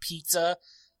prop pizza.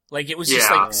 Like, it was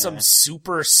just, like, some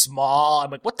super small...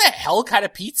 I'm like, what the hell kind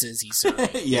of pizza is he serving?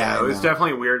 Yeah, it was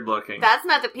definitely weird looking. That's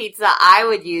not the pizza I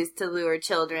would use to lure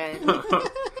children.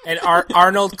 And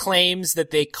Arnold claims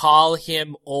that they call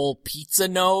him Old Pizza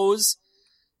Nose.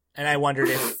 And I wondered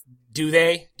if... Do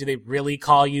they really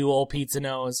call you Old Pizza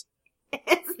Nose?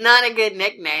 It's not a good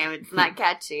nickname. It's not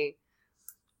catchy.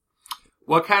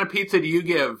 What kind of pizza do you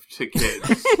give to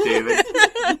kids, David?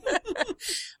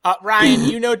 Ryan,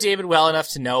 you know David well enough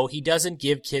to know he doesn't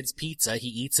give kids pizza. He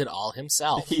eats it all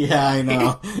himself. Yeah, I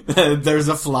know. There's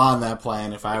a flaw in that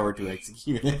plan if I were to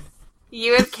execute it.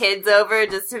 You have kids over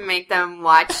just to make them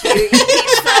watch you eat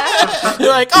pizza? You're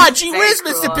like, oh, gee whiz,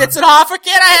 Mr. Bitzenhofer,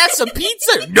 can't I have some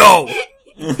pizza? No!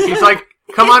 He's like,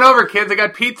 come on over, kids, I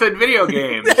got pizza and video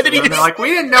games. And they're like, we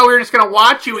didn't know we were just going to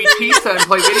watch you eat pizza and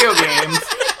play video games.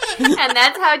 And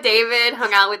that's how David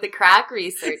hung out with the crack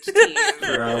research team.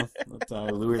 Well, that's how I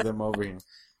lure them over here.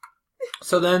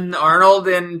 So then Arnold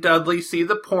and Dudley see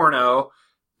the porno.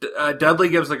 Dudley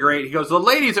gives he goes, the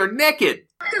ladies are naked.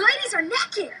 The ladies are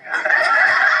naked.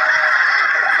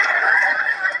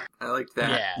 I like that.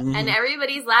 Yeah. Mm-hmm. And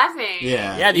everybody's laughing.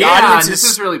 Yeah. The audience this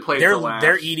is really played they're, for laughs.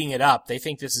 they're eating it up. They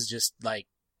think this is just, like,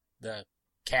 the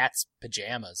cat's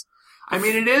pajamas. I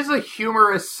mean, it is a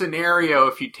humorous scenario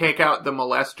if you take out the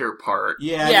molester part.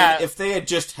 Yeah. If they had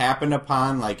just happened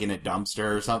upon, like, in a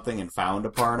dumpster or something and found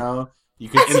a porno, you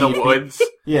could in the woods.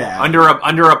 Yeah. Under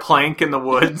a plank in the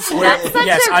woods. That's such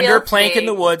a under real a plank thing. in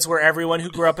the woods where everyone who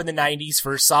grew up in the 90s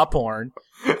first saw porn.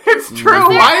 It's true.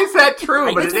 Why is that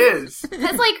true? But it is.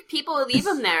 Because, like, people leave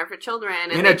them there for children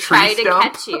and In they a try tree to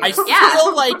stump? catch you. I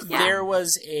feel like there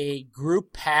was a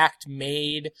group pact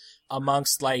made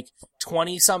amongst, like,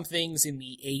 20-somethings in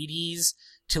the 80s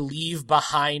to leave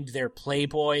behind their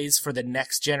Playboys for the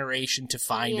next generation to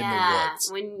find in the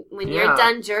woods. When you're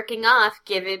done jerking off,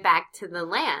 give it back to the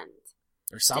land.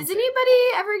 Or something. Does anybody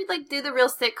ever, like, do the real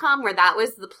sitcom where that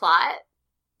was the plot?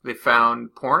 They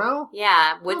found porno?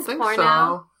 Yeah, I woods don't think porno.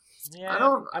 so.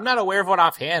 Yeah, I'm not aware of one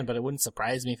offhand, but it wouldn't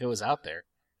surprise me if it was out there.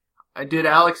 Did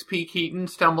Alex P. Keaton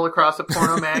stumble across a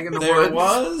porno mag in the There woods?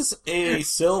 was a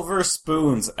Silver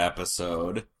Spoons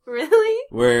episode. Really?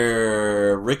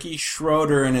 Where Ricky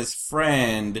Schroeder and his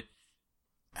friend,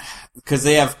 because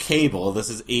they have cable, this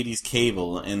is 80s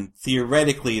cable, and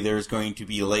theoretically there's going to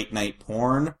be late night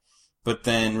porn, but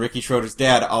then Ricky Schroeder's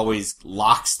dad always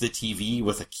locks the TV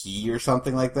with a key or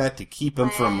something like that to keep him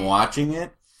from watching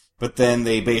it, but then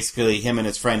him and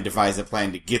his friend devise a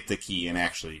plan to get the key and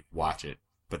actually watch it,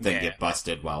 but then get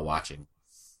busted while watching.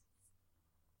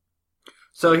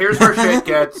 So here's where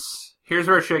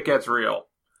shit gets real.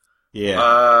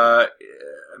 Yeah.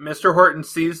 Mr. Horton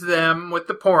sees them with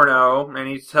the porno, and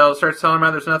he starts telling them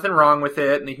how there's nothing wrong with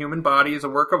it, and the human body is a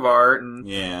work of art, and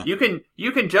you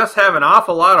can just have an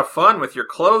awful lot of fun with your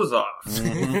clothes off.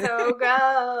 Mm-hmm. So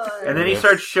good. And then he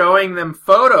starts showing them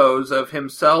photos of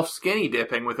himself skinny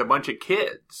dipping with a bunch of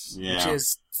kids. Yeah. Which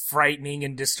is frightening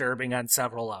and disturbing on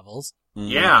several levels. Mm-hmm.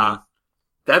 Yeah.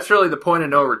 That's really the point of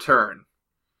no return.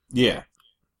 Yeah.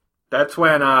 That's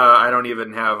when I don't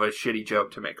even have a shitty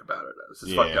joke to make about it. This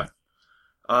is fucked up.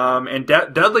 And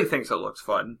Dudley thinks it looks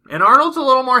fun. And Arnold's a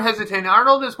little more hesitant.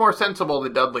 Arnold is more sensible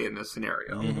than Dudley in this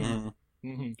scenario. Mm-hmm.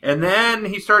 Mm-hmm. And then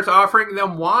he starts offering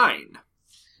them wine.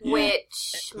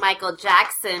 Which Michael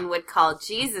Jackson would call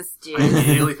Jesus juice. I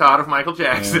immediately thought of Michael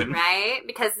Jackson. Right?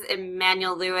 Because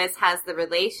Emmanuel Lewis has the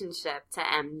relationship to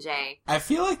MJ. I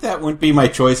feel like that wouldn't be my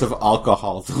choice of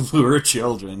alcohol to lure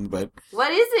children, but...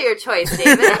 What is your choice,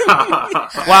 David?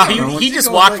 Wow, he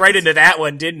just walked right into that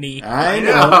one, didn't he? I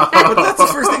know. But that's the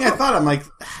first thing I thought. I'm like,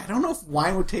 I don't know if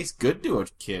wine would taste good to a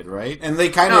kid, right? And they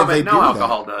kind of... No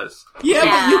alcohol does. Yeah,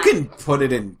 but you can put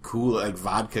it in like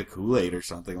vodka Kool-Aid or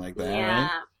something like that, right?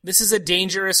 This is a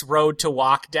dangerous road to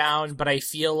walk down, but I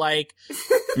feel like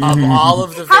of all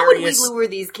of the How would we various... lure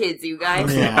these kids, you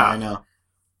guys? Yeah, I know.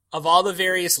 Of all the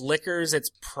various liquors, it's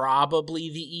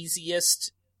probably the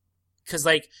easiest. Because,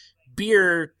 like,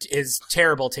 beer is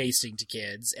terrible tasting to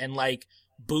kids, and, like,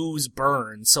 booze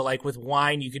burns. So, like, with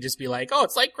wine, you could just be like, oh,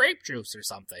 it's like grape juice or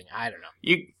something. I don't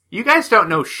know. You guys don't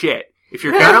know shit. If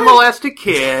you're gonna molest a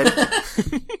kid,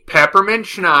 peppermint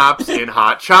schnapps and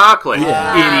hot chocolate, idiot.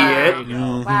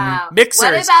 Mm-hmm. Wow. Mixers.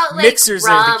 What about, like, Mixers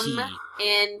rum are the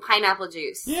key. in pineapple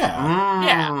juice? Yeah.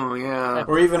 Yeah.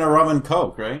 Or even a rum and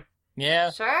coke, right?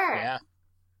 Yeah. Sure. Yeah.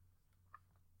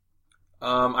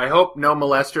 I hope no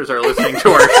molesters are listening to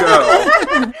our show.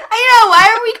 I know,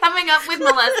 why are we coming up with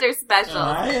molester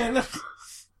specials?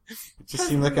 It just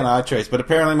seemed like an odd choice. But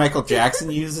apparently Michael Jackson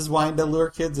uses wine to lure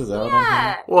kids. Is that what I'm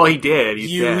hearing? Well, he did.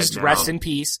 He's Used, dead rest now. in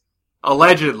peace.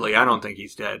 Allegedly. I don't think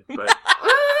he's dead, but...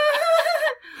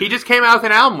 He just came out with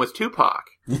an album with Tupac.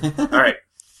 Alright.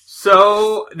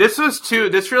 So, this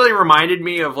really reminded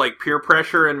me of, like, peer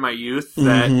pressure in my youth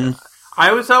that...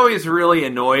 I was always really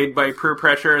annoyed by peer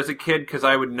pressure as a kid because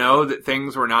I would know that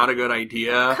things were not a good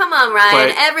idea. Come on,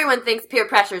 Ryan. Everyone thinks peer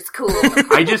pressure's cool.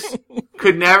 I just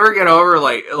could never get over,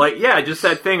 just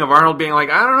that thing of Arnold being like,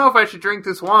 I don't know if I should drink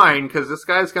this wine because this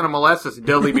guy's going to molest us. And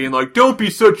Dudley being like, don't be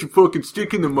such a fucking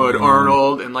stick in the mud,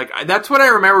 Arnold. And, that's what I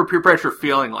remember peer pressure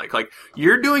feeling like. Like,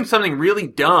 you're doing something really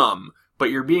dumb,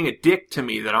 but you're being a dick to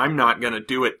me that I'm not going to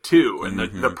do it too. And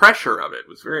the pressure of it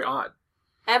was very odd.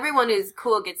 Everyone who's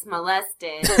cool gets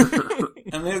molested.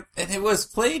 And it was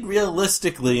played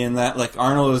realistically in that, like,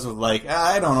 Arnold was like,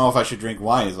 I don't know if I should drink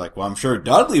wine. He's like, well, I'm sure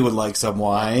Dudley would like some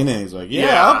wine. And he's like,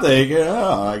 yeah. I'll take it.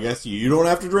 Oh, I guess you don't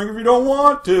have to drink if you don't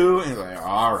want to. And he's like,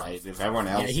 all right, if everyone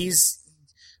else... Yeah,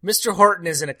 Mr. Horton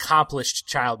is an accomplished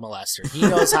child molester. He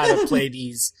knows how to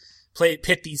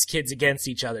pit these kids against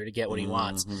each other to get what he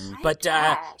wants. But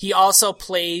he also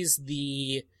plays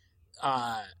the...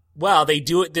 they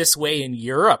do it this way in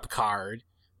Europe card,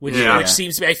 which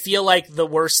seems to be, I feel like the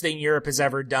worst thing Europe has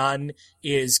ever done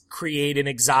is create an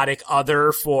exotic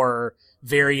other for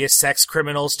various sex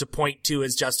criminals to point to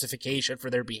as justification for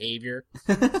their behavior.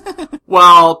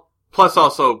 Well, plus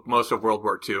also most of World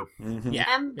War II. Yeah.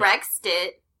 And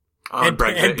Brexit. And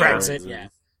Brexit,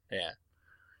 yeah.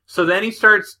 So then he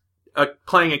starts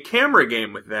playing a camera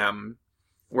game with them,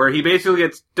 where he basically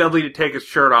gets Dudley to take his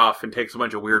shirt off and takes a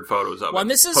bunch of weird photos of him. Well, and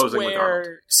this is posing with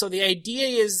Arnold. so the idea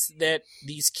is that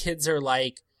these kids are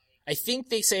like, I think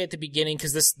they say at the beginning,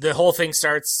 because the whole thing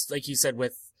starts, like you said,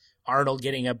 with Arnold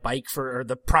getting a bike or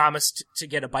the promise to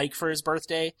get a bike for his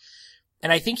birthday.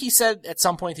 And I think he said at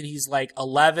some point that he's like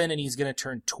 11 and he's going to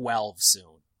turn 12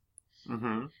 soon.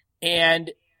 Mm-hmm.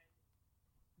 And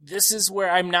this is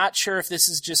where I'm not sure if this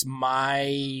is just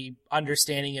my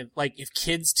understanding of, like, if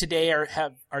kids today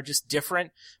are just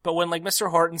different. But when, like, Mr.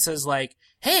 Horton says, like,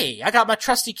 hey, I got my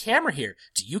trusty camera here.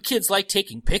 Do you kids like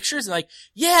taking pictures? And like,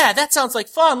 yeah, that sounds like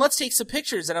fun. Let's take some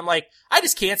pictures. And I'm like, I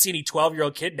just can't see any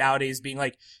 12-year-old kid nowadays being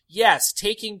like, yes,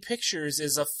 taking pictures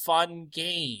is a fun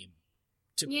game.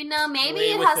 Maybe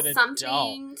it has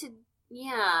something to...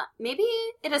 Yeah, maybe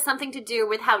it has something to do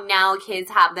with how now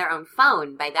kids have their own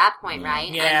phone by that point,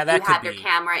 right? Yeah, and that you could have your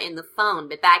camera in the phone,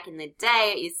 but back in the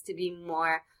day, it used to be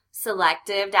more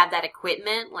selective to have that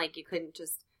equipment. Like, you couldn't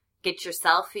just get your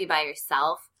selfie by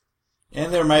yourself.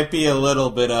 And there might be a little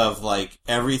bit of, like,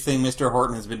 everything Mr.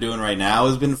 Horton has been doing right now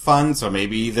has been fun, so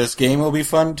maybe this game will be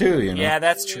fun too, you know? Yeah,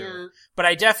 that's true.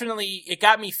 But it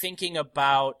got me thinking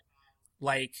about,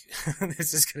 like,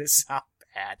 this is gonna sound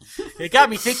bad. It got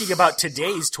me thinking about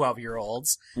today's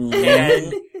 12-year-olds,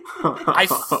 and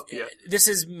this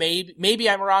is maybe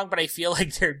I'm wrong, but I feel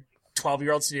like they're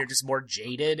 12-year-olds today are just more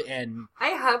jaded and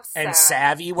I hope so. and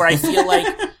savvy. Where I feel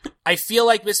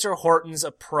like Mr. Horton's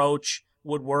approach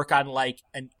would work on like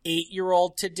an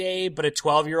 8-year-old today, but a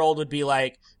 12-year-old would be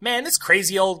like, "Man, this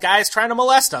crazy old guy's trying to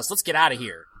molest us. Let's get out of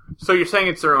here." So you're saying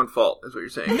it's their own fault, is what you're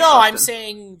saying? No, Austin. I'm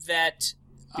saying that.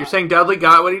 You're saying Dudley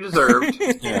got what he deserved.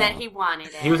 And that he wanted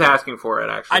it. He was asking for it,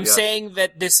 actually. I'm saying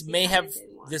that this may have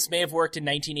worked in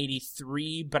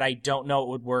 1983, but I don't know it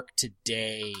would work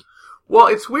today. Well,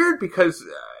 it's weird because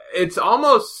it's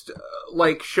almost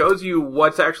like shows you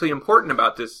what's actually important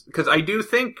about this. Because I do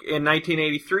think in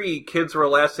 1983, kids were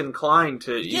less inclined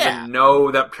to even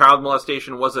know that child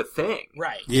molestation was a thing.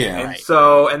 Right. Yeah. And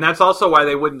so, and that's also why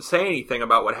they wouldn't say anything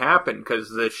about what happened, because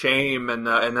the shame and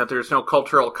that there's no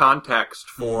cultural context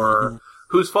for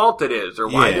whose fault it is or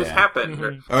why this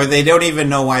happened. Or they don't even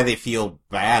know why they feel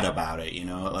bad about it, you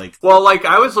know? Like, well, like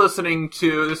I was listening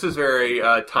to, this is very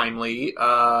timely,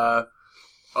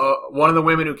 one of the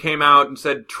women who came out and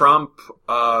said Trump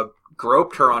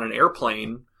groped her on an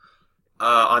airplane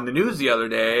on the news the other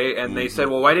day, and they said,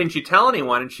 well, why didn't you tell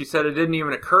anyone? And she said, it didn't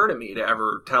even occur to me to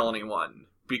ever tell anyone,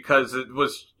 because it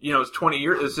was, it was 20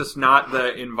 years, it's just not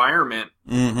the environment.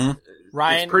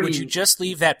 Ryan, would you just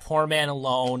leave that poor man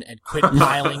alone and quit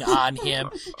piling on him?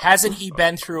 Hasn't he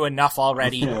been through enough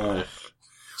already? Well,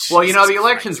 the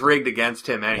election's rigged against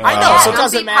him anyway. I know, so it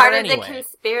doesn't matter anyway. Part of the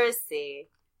conspiracy.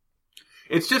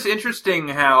 It's just interesting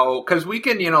how, because we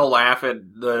can, laugh at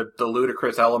the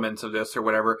ludicrous elements of this or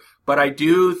whatever, but I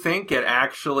do think it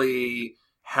actually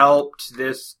helped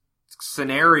this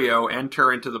scenario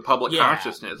enter into the public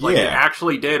consciousness. Like, it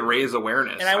actually did raise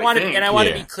awareness. And I want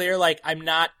to be clear, like, I'm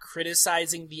not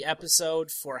criticizing the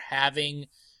episode for having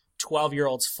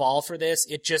 12-year-olds fall for this.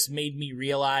 It just made me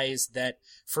realize that,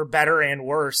 for better and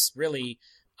worse, really,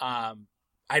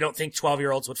 I don't think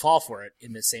 12-year-olds would fall for it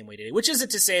in the same way today. Which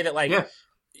isn't to say that, like,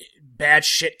 bad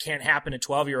shit can't happen to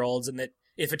 12-year-olds and that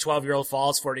if a 12-year-old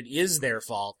falls for it, it is their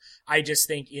fault. I just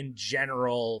think in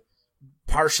general,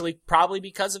 partially probably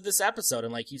because of this episode,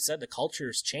 and like you said, the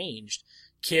culture's changed.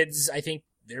 Kids, I think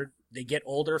they get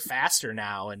older faster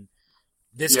now, and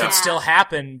this could still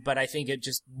happen, but I think it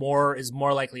just is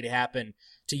more likely to happen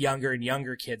to younger and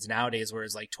younger kids nowadays,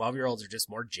 whereas like 12-year-olds are just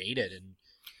more jaded and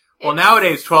well,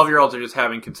 nowadays, 12-year-olds are just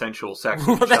having consensual sex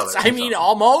with each other. I mean,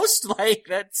 almost. Like,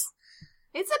 that's...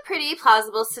 It's a pretty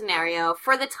plausible scenario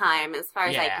for the time, as far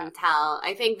as I can tell.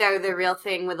 I think, though, the real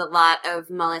thing with a lot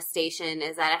of molestation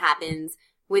is that it happens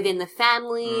within the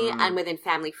family and within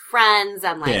family friends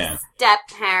and, like,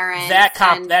 step-parents.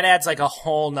 That adds, like, a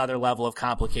whole nother level of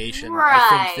complication.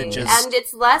 Right. I think that and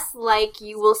it's less like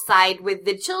you will side with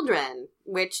the children,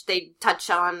 which they touch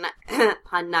on,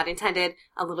 pun not intended,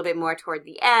 a little bit more toward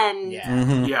the end.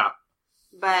 Yeah.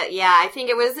 But yeah, I think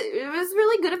it was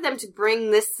really good of them to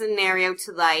bring this scenario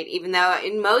to light, even though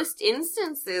in most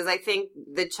instances, I think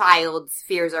the child's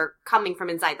fears are coming from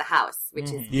inside the house,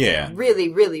 which is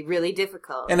really, really, really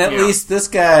difficult. And at least this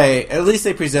guy, at least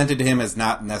they presented him as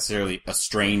not necessarily a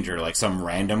stranger, like some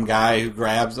random guy who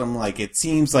grabs him. Like, it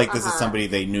seems like this is somebody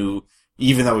they knew,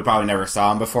 even though we probably never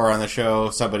saw him before on the show.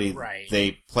 Somebody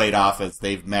they played off as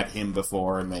they've met him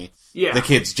before, and the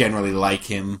kids generally like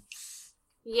him.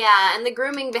 Yeah, and the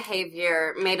grooming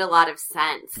behavior made a lot of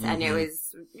sense, and it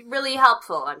was really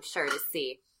helpful, I'm sure, to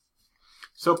see.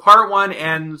 So part 1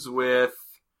 ends with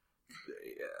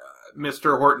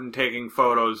Mr. Horton taking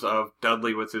photos of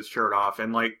Dudley with his shirt off,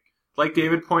 and like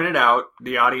David pointed out,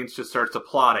 the audience just starts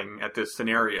applauding at this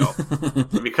scenario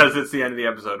because it's the end of the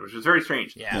episode, which is very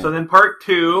strange. Yeah. So then part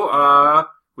 2,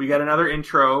 we got another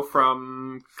intro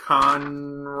from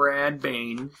Conrad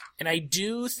Bain. And I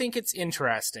do think it's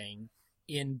interesting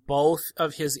in both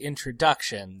of his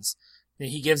introductions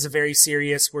He gives a very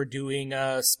serious, we're doing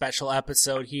a special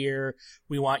episode here.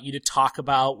 We want you to talk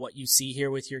about what you see here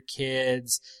with your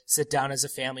kids, sit down as a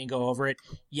family and go over it.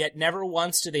 Yet never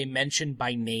once do they mention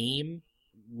by name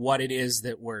what it is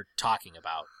that we're talking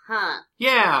about. Huh.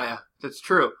 Yeah, that's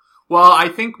true. Well, I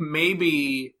think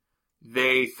maybe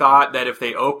they thought that if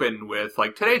they opened with,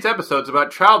 like, today's episode's about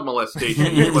child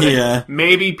molestation,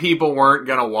 maybe people weren't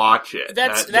going to watch it.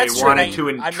 That's they true. wanted to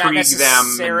intrigue I'm not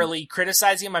necessarily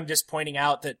criticizing him. I'm just pointing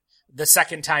out that the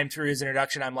second time through his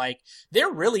introduction, I'm like,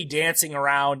 they're really dancing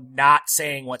around not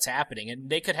saying what's happening, and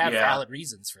they could have valid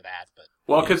reasons for that. But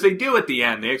well, because they do at the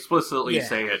end. They explicitly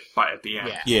say it at the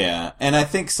end. Yeah, and I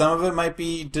think some of it might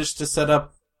be just to set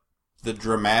up the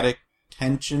dramatic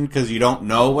tension, because you don't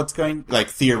know what's going, like,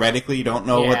 theoretically you don't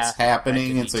know what's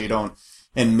happening, and so you don't,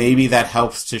 and maybe that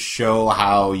helps to show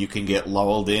how you can get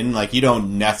lulled in. Like, you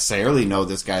don't necessarily know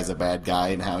this guy's a bad guy,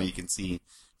 and how you can see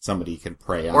somebody can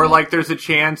prey on. Or, like, there's a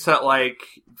chance that, like,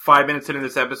 5 minutes into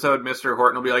this episode, Mr.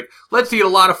 Horton will be like, let's eat a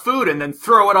lot of food and then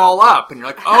throw it all up. And you're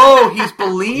like, oh, he's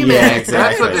bulimic. Yeah, exactly.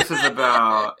 That's what this is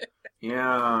about.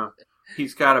 Yeah.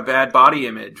 He's got a bad body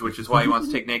image, which is why he wants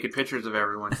to take naked pictures of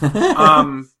everyone.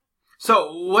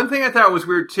 So, one thing I thought was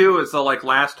weird, too, is the, like,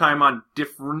 last time on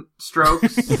Diff'rent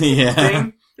Strokes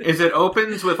thing, is it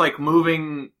opens with, like,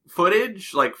 moving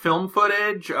footage, like, film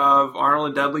footage of Arnold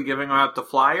and Dudley giving out the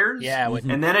flyers. Yeah.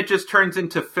 And then it just turns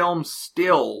into film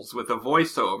stills with a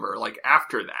voiceover, like,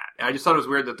 after that. I just thought it was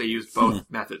weird that they used both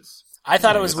methods. I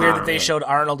thought it was weird that they showed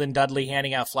Arnold and Dudley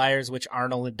handing out flyers, which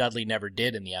Arnold and Dudley never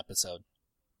did in the episode.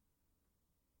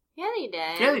 Yeah, they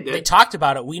did. Yeah, they did. They talked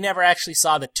about it. We never actually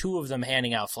saw the two of them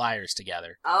handing out flyers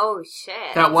together. Oh,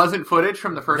 shit. That wasn't footage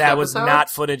from the first episode? That was not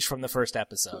footage from the first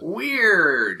episode.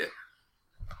 Weird.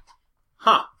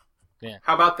 Huh. Yeah.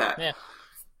 How about that? Yeah.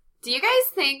 Do you guys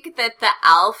think that the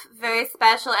ALF very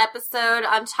special episode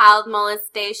on child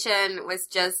molestation was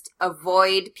just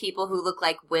avoid people who look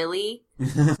like Willie?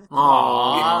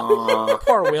 Aww.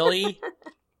 Poor Willie.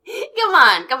 Come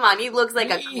on. He looks like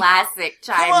a classic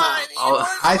child.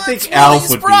 I think Alf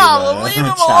would be the child.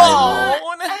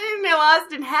 I didn't know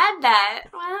Austin had that.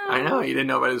 Wow. I know. You didn't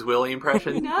know about his Willie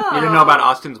impression? No. You didn't know about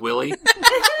Austin's Willie?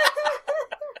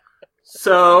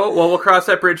 So, well, we'll cross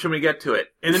that bridge when we get to it.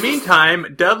 In the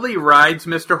meantime, Dudley rides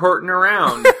Mr. Horton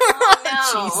around. Oh,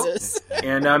 no. Jesus.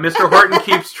 And Mr. Horton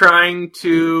keeps trying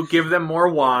to give them more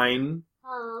wine.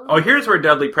 Oh, here's where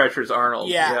Dudley pressures Arnold.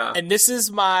 Yeah. And this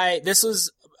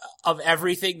was, of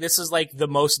everything, this is like the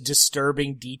most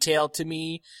disturbing detail to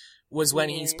me, was when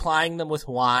he's plying them with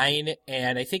wine,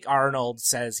 and I think Arnold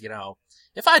says,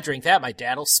 if I drink that, my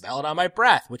dad'll smell it on my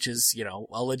breath, which is,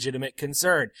 a legitimate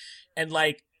concern. And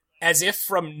like, as if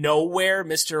from nowhere,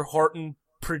 Mr. Horton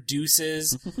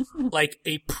produces like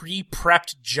a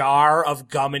pre-prepped jar of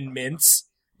gum and mints.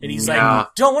 And he's like,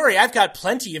 don't worry, I've got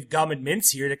plenty of gum and mints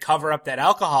here to cover up that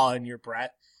alcohol in your breath.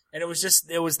 And it was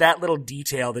that little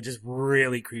detail that just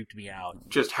really creeped me out.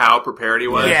 Just how prepared he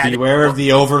was. Yeah. Beware of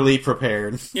the overly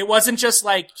prepared. It wasn't just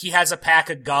like he has a pack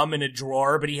of gum in a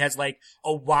drawer, but he has like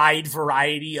a wide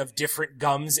variety of different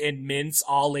gums and mints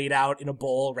all laid out in a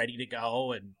bowl ready to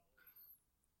go. And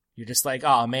you're just like,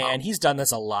 oh man, he's done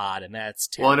this a lot, and that's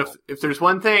terrible. Well, and if there's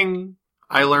one thing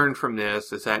I learned from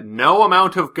this, is that no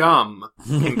amount of gum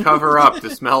can cover up the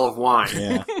smell of wine.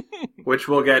 Yeah. Which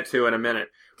we'll get to in a minute.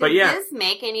 But Does this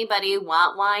make anybody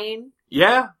want wine?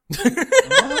 Yeah.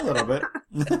 A little bit.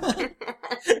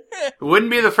 It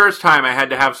wouldn't be the first time I had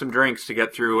to have some drinks to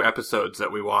get through episodes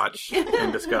that we watched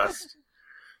and discussed.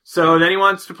 So then he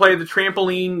wants to play the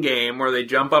trampoline game where they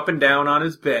jump up and down on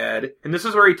his bed. And this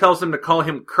is where he tells them to call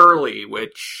him Curly,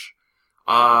 which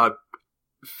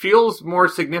feels more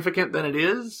significant than it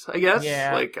is, I guess.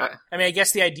 Yeah. Like, I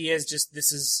guess the idea is just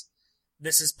this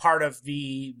is part of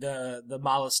the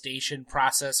molestation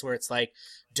process where it's like,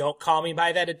 don't call me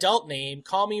by that adult name,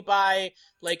 call me by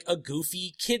like a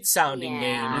goofy kid sounding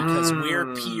name because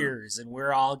we're peers and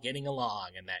we're all getting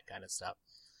along and that kind of stuff.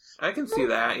 I can see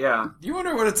that, yeah. Do you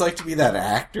wonder what it's like to be that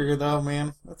actor though,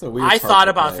 man? That's a weird I part thought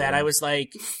to about play, that. man. I was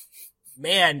like,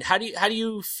 man, how do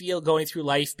you feel going through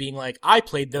life being like, I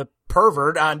played the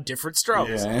pervert on Diff'rent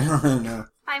Strokes? Yeah, I don't know.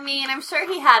 I mean, I'm sure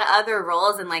he had other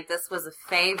roles, and like this was a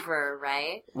favor,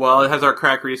 right? Well, has our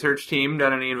crack research team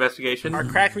done any investigation? Our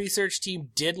crack research team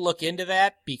did look into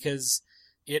that because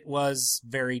it was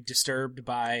very disturbed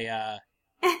by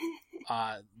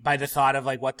the thought of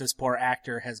like what this poor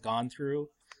actor has gone through.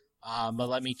 But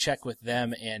let me check with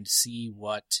them and see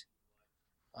what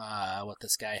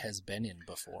this guy has been in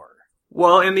before.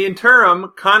 Well, in the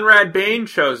interim, Conrad Bain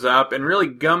shows up and really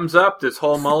gums up this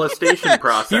whole molestation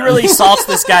process. He really salts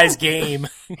this guy's game.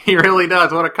 He really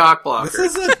does. What a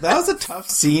cockblocker. That was a tough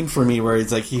scene for me where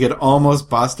he's like, he could almost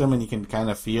bust him and you can kind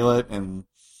of feel it. And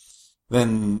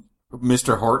then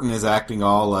Mr. Horton is acting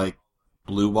all like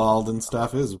blue-balled and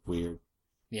stuff. It was weird.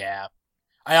 Yeah.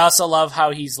 I also love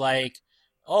how he's like,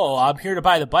 oh, I'm here to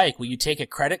buy the bike. Will you take a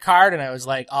credit card? And I was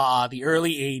like, the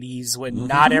early 80s when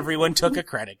not everyone took a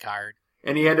credit card.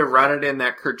 And he had to run it in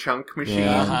that Kerchunk machine.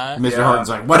 Yeah. Uh-huh. Mr. Horton's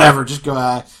like, whatever, just go.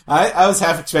 I was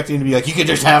half expecting to be like, you could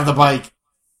just have the bike.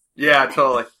 Yeah,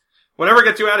 totally. Whatever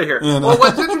gets you out of here. Yeah, no. Well,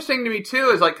 what's interesting to me,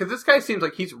 too, is like, because this guy seems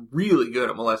like he's really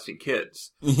good at molesting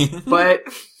kids. But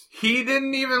he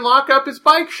didn't even lock up his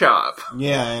bike shop.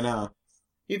 Yeah, I know.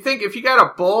 You'd think if you got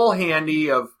a bowl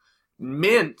handy of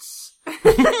mints,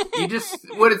 you just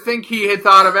would think he had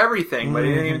thought of everything, but he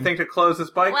didn't even think to close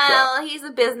his bike shop. Well, he's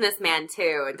a businessman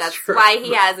too. That's True. why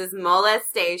he has his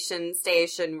molestation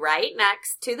station right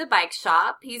next to the bike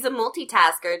shop. He's a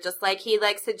multitasker, just like he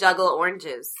likes to juggle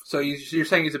oranges. So you're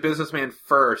saying he's a businessman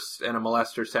first and a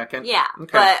molester second? Yeah,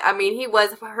 Okay. but I mean, he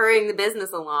was hurrying the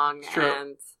business along True.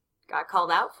 and got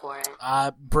called out for it.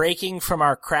 Breaking from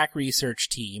our crack research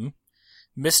team,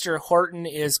 Mr. Horton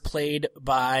is played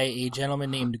by a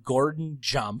gentleman named Gordon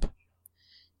Jump,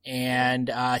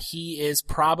 and he is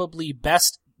probably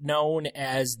best known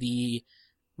as the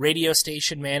radio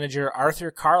station manager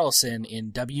Arthur Carlson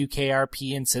in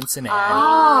WKRP in Cincinnati.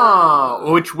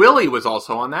 Oh, which Willie was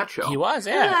also on that show. He was,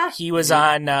 yeah. He was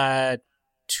on, how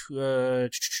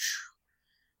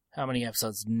many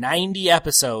episodes? 90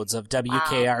 episodes of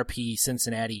WKRP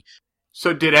Cincinnati.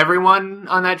 So did everyone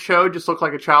on that show just look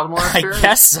like a child molester? I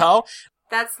guess so.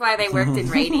 That's why they worked in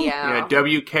radio. Yeah,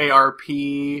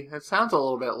 WKRP. That sounds a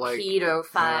little bit like...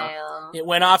 Pedophile. It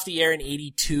went off the air in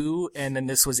 82, and then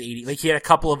this was 80. Like, he had a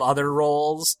couple of other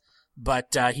roles,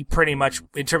 but he pretty much,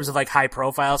 in terms of like high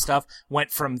profile stuff,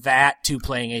 went from that to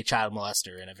playing a child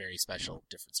molester in a very special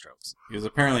Diff'rent Strokes. He was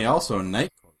apparently also a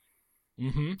night court.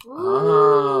 Mm-hmm.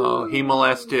 Oh, he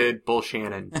molested Bull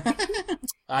Shannon.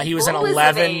 He was in What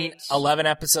was 11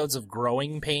 episodes of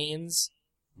Growing Pains.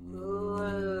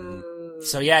 Ooh.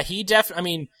 So yeah, he did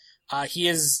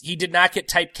not get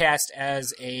typecast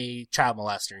as a child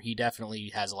molester. He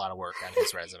definitely has a lot of work on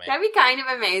his resume. That'd be kind of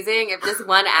amazing if this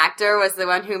one actor was the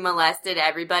one who molested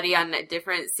everybody on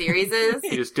different series.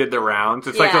 He just did the rounds.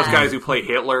 It's like those guys who play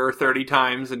Hitler 30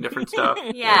 times and different stuff.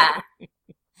 Yeah.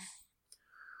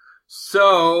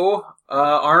 So,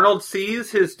 Arnold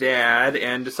sees his dad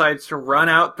and decides to run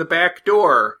out the back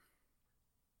door.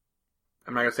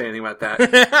 I'm not going to say anything about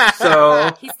that.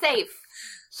 So, He's safe.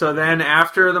 So then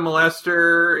after the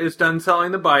molester is done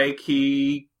selling the bike,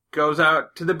 he goes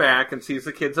out to the back and sees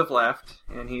the kids have left,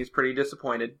 and he's pretty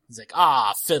disappointed. He's like,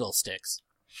 fiddlesticks.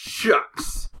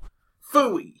 Shucks.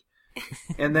 Phooey.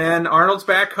 And then Arnold's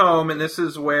back home, and this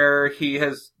is where he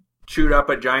has chewed up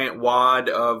a giant wad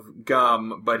of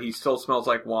gum, but he still smells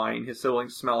like wine. His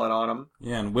siblings smell it on him.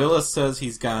 Yeah, and Willis says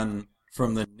he's gone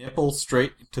from the nipple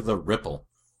straight to the ripple.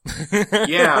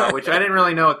 Yeah, which I didn't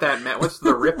really know what that meant. What's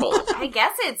the ripple? I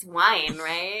guess it's wine,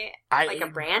 right? Like a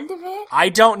brand of it? I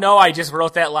don't know. I just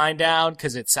wrote that line down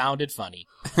because it sounded funny.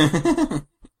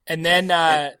 And then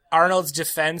Arnold's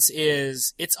defense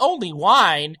is, it's only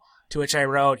wine, to which I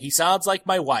wrote, he sounds like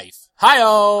my wife.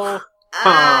 Hi-oh!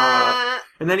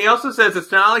 And then he also says,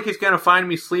 it's not like he's going to find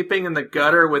me sleeping in the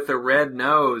gutter with a red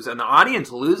nose. And the audience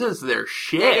loses their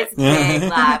shit. It's big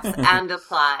laughs and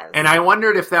applause. And I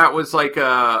wondered if that was like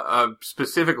a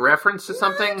specific reference to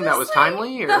something that was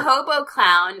timely? Or... The hobo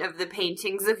clown of the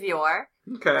paintings of yore.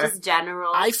 Okay. Just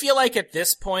general. I feel like at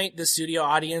this point, the studio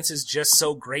audience is just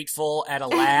so grateful at a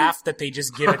laugh that they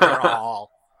just give it their all.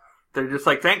 They're just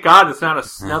like, thank God it's not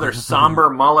another somber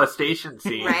molestation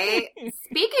scene. Right?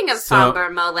 Speaking of somber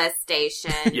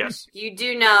molestation, yes, you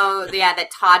do know, that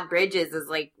Todd Bridges is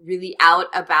like really out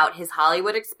about his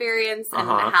Hollywood experience and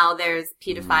how there's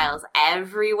pedophiles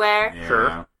everywhere. Yeah.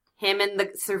 Sure. Him and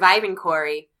the surviving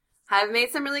Corey have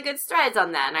made some really good strides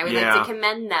on that, and I would like to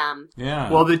commend them. Yeah.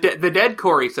 Well, the dead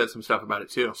Corey said some stuff about it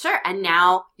too. Sure, and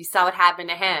now you saw what happened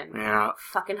to him. Yeah.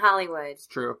 Fucking Hollywood. It's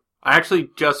true. I actually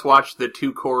just watched the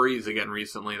 2 Coreys again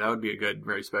recently. That would be a good,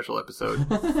 very special episode.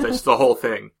 That's the whole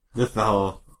thing. Just the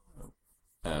whole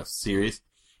series.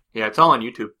 Yeah, it's all on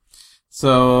YouTube.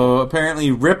 So,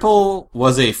 apparently Ripple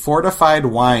was a fortified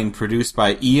wine produced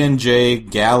by E&J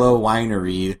Gallo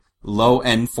Winery,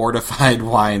 low-end fortified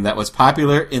wine that was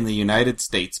popular in the United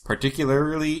States,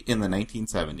 particularly in the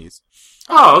 1970s.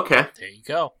 Oh, okay. There you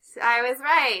go. I was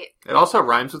right. It also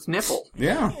rhymes with nipple.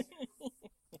 Yeah.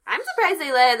 I'm surprised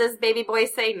they let this baby boy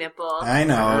say nipple. I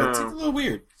know. It's a little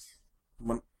weird.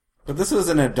 But this was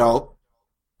an adult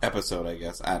episode, I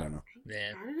guess. I don't know.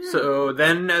 Yeah. So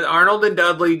then Arnold and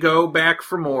Dudley go back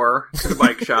for more to the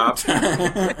bike shop.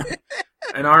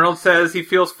 And Arnold says he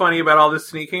feels funny about all this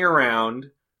sneaking around.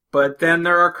 But then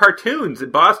there are cartoons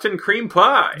and Boston cream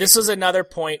pie. This was another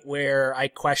point where I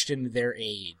questioned their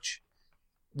age.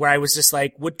 Where I was just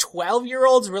like, would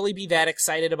 12-year-olds really be that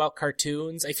excited about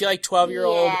cartoons? I feel like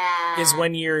 12-year-old is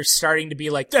when you're starting to be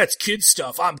like, that's kid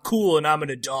stuff. I'm cool and I'm an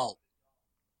adult.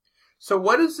 So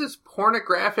what is this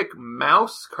pornographic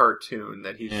mouse cartoon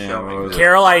that he's showing?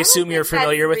 Carol, I assume you're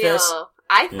familiar with this?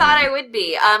 I thought I would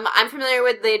be. I'm familiar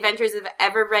with The Adventures of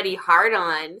Ever Ready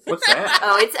Hard-On. What's that?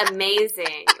 Oh, it's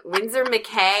amazing. Winsor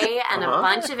McKay and a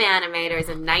bunch of animators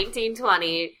in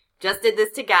 1920 just did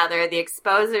this together. The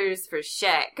exposers for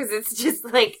shit, because it's just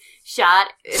like shot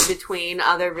in between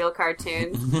other real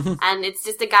cartoons, and it's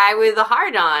just a guy with a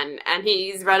hard-on, and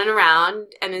he's running around,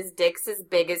 and his dick's as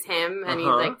big as him, and he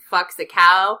like fucks a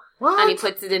cow, and he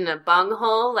puts it in a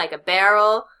bunghole like a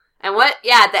barrel. And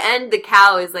at the end, the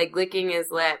cow is, like, licking his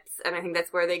lips, and I think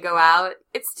that's where they go out.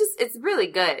 It's really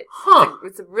good. Huh.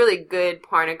 It's a really good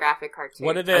pornographic cartoon.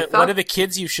 What do the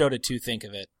kids you showed it to think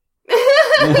of it?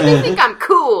 They think I'm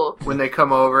cool. When they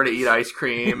come over to eat ice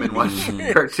cream and watch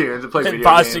cartoons and play video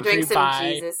Boston games. Drink some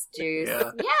pie. Jesus juice.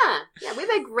 Yeah, we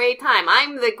have a great time.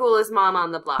 I'm the coolest mom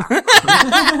on the block.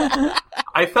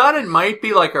 I thought it might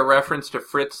be like a reference to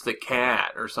Fritz the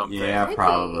Cat or something. Yeah,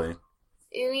 probably.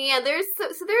 Yeah, there's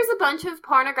a bunch of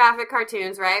pornographic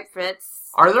cartoons, right, Fritz?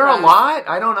 Are there a lot?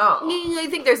 I don't know. I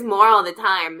think there's more all the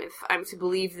time, if I'm to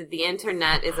believe that the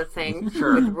internet is a thing with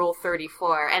Rule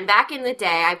 34. And back in the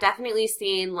day, I've definitely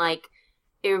seen, like,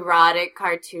 erotic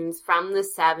cartoons from the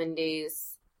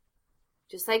 70s.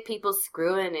 Just like people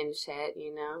screwing and shit,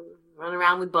 Run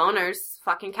around with boners,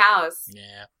 fucking cows.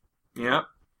 Yeah. Yeah.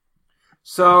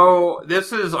 So,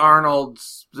 this is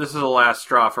the last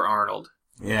straw for Arnold.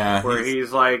 Yeah. Where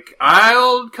he's like,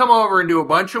 I'll come over and do a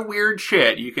bunch of weird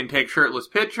shit. You can take shirtless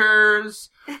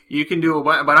pictures. You can do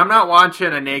but I'm not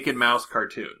watching a naked mouse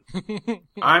cartoon.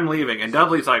 I'm leaving. And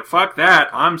Dudley's like, fuck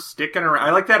that. I'm sticking around. I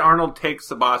like that Arnold takes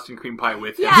the Boston cream pie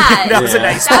with him. Yeah. That was a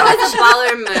nice touch. That was a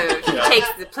baller move. He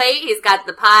takes the plate. He's got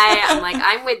the pie. I'm like,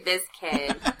 I'm with this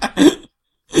kid.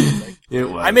 It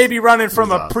was. I may be running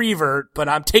from a prevert, but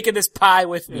I'm taking this pie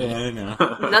with me. Yeah, I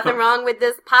know. Nothing wrong with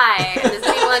this pie. Does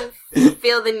anyone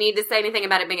feel the need to say anything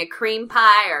about it being a cream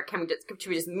pie, or should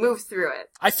we just move through it?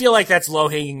 I feel like that's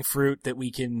low-hanging fruit that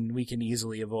we can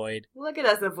easily avoid. Look at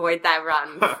us avoid that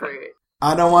rotten fruit.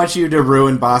 I don't want you to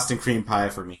ruin Boston cream pie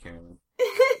for me, Carolyn.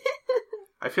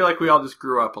 I feel like we all just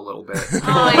grew up a little bit. Oh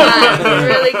my god,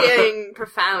 it's really getting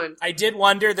profound. I did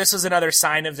wonder, this was another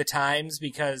sign of the times,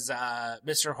 because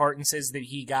Mr. Horton says that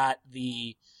he got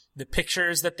the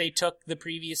pictures that they took the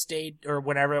previous day, or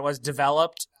whenever it was,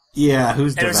 developed. Yeah,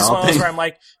 who's and developing? it was just one of those where I'm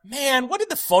like, man, what did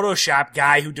the Photoshop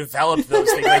guy who developed those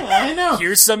things like? I know.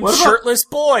 Here's some shirtless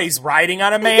boys riding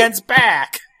on a man's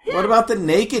back. What about the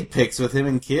naked pics with him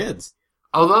and kids?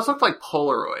 Oh, those look like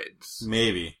Polaroids.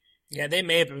 Maybe. Yeah, they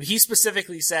may have. He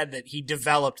specifically said that he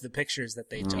developed the pictures that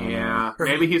they took. Yeah,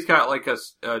 maybe he's got like a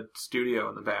studio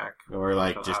in the back. Or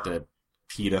like just a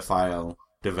pedophile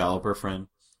developer friend.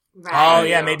 Right. Oh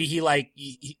yeah, maybe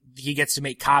he gets to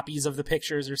make copies of the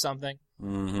pictures or something.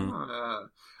 Mm-hmm.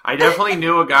 I definitely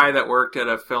knew a guy that worked at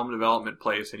a film development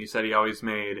place, and he said he always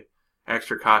made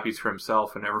extra copies for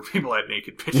himself whenever people had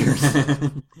naked pictures.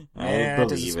 I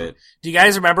believe it. Do you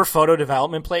guys remember photo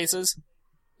development places?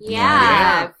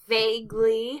 Yeah,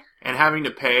 vaguely. And having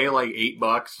to pay like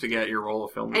 $8 to get your roll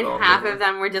of film And development. half of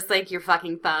them were just like your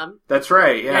fucking thumb. That's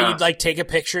right, yeah. Yeah, you'd like take a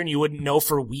picture and you wouldn't know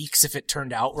for weeks if it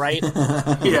turned out right.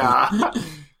 Yeah.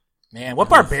 Man, what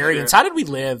barbarians. How did we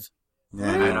live?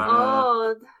 Yeah, I don't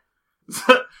know.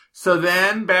 Old. So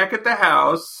then, back at the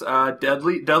house,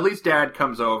 Dudley's dad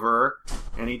comes over,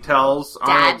 and he tells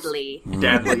Arnold's...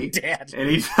 Dadley. Dad. And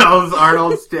he tells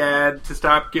Arnold's dad to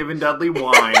stop giving Dudley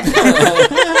wine.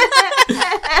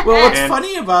 Well, what's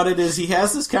funny about it is he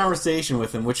has this conversation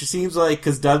with him, which it seems like,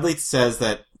 because Dudley says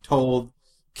that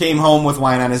came home with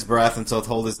wine on his breath, and so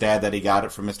told his dad that he got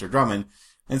it from Mr. Drummond.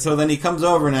 And so then he comes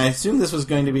over, and I assume this was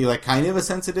going to be like kind of a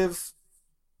sensitive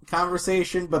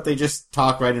conversation, but they just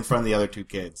talk right in front of the other two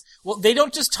kids. Well, they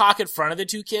don't just talk in front of the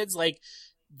two kids. Like,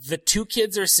 the two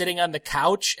kids are sitting on the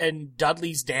couch, and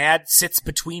Dudley's dad sits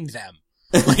between them.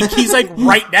 Like, he's like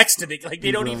right next to them. Like,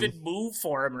 they don't even move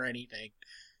for him or anything.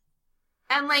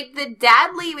 And, like, the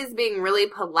dad lead was being really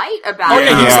polite about it.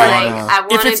 He's I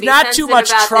if it's be not too much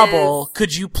about trouble, this.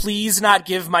 could you please not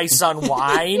give my son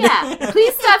wine? Yeah,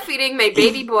 please stop feeding my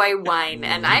baby boy wine.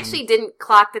 And I actually didn't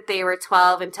clock that they were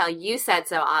 12 until you said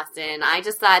so, Austin. I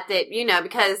just thought that,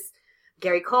 because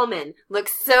Gary Coleman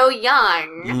looks so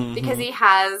young because he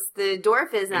has the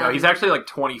dwarfism. He's actually like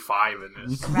 25 in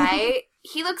this. Right?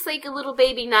 He looks like a little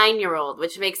baby 9-year-old,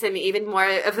 which makes him even more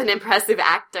of an impressive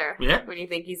actor. Yeah. When you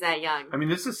think he's that young. I mean,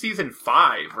 this is season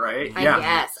 5, right? I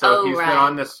guess. So he's been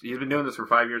on this. He's been doing this for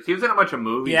 5 years. He was in a bunch of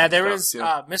movies. Yeah, there was.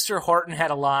 Mr. Horton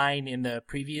had a line in the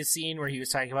previous scene where he was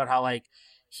talking about how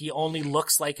he only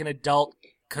looks like an adult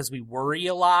because we worry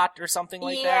a lot or something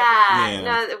like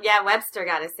that. Webster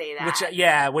got to say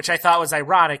that. Which I thought was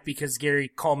ironic because Gary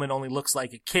Coleman only looks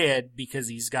like a kid because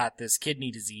he's got this kidney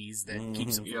disease that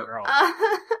keeps him from growing.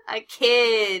 A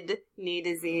kidney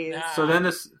disease. So then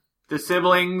the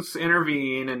siblings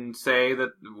intervene and say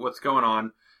that what's going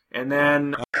on, and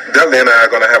then Dudley and I are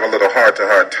going to have a little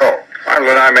heart-to-heart talk. Arnold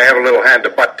and I may have a little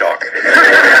hand-to-butt talk.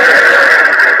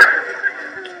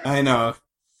 I know.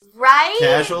 Right?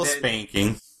 Casual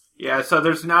spanking. Yeah, so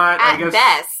there's not, At I guess...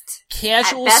 best.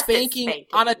 Casual spanking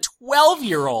on a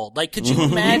 12-year-old. Like, could you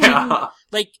imagine?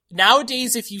 Like,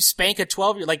 nowadays, if you spank a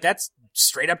 12-year-old, that's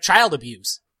straight up child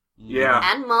abuse. Yeah.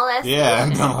 And molestation. Yeah,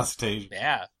 and molestation.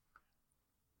 Yeah.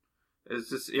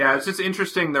 It's just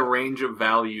interesting the range of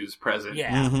values present.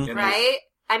 Yeah. Right?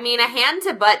 I mean, a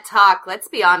hand-to-butt talk, let's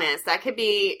be honest, that could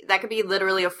be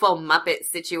literally a full Muppet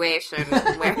situation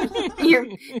where you're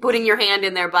putting your hand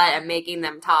in their butt and making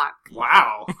them talk.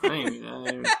 Wow. I didn't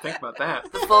even think about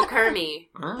that. The full Kermie.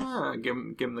 Give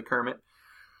him the Kermit.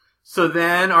 So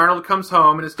then Arnold comes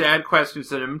home and his dad questions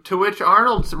him, to which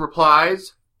Arnold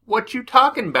replies, "What you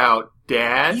talking about,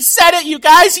 Dad?" He said it, you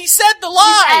guys! He said the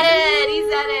line! He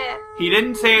said it! He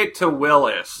didn't say it to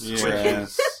Willis, which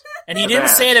is... And he didn't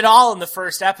say it at all in the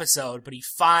first episode, but he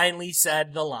finally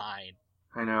said the line.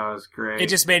 I know, it was great. It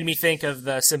just made me think of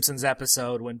the Simpsons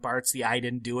episode when Bart's the I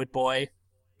didn't do it boy.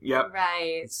 Yep.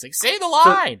 Right. It's like, say the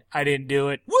line! I didn't do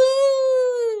it.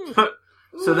 Woo!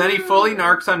 So then he fully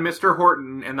narcs on Mr.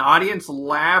 Horton, and the audience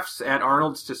laughs at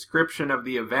Arnold's description of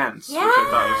the events, which I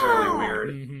thought was really weird.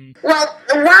 Mm-hmm. Well,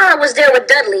 while I was there with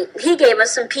Dudley, he gave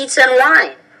us some pizza and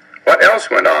wine. What else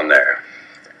went on there?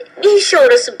 He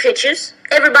showed us some pictures.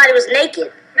 Everybody was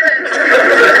naked.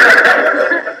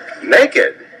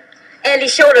 Naked? And he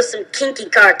showed us some kinky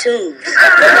cartoons.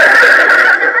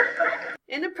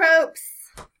 Inappropriate.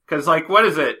 Because, what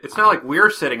is it? It's not like we're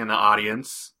sitting in the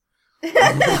audience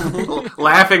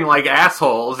laughing like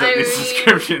assholes at these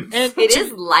descriptions. And it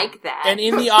is like that. And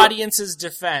in the audience's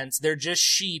defense, they're just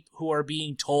sheep who are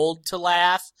being told to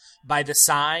laugh by the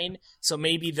sign, so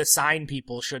maybe the sign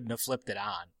people shouldn't have flipped it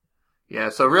on. Yeah,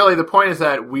 so really the point is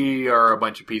that we are a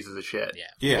bunch of pieces of shit.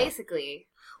 Yeah. Basically.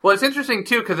 Well, it's interesting,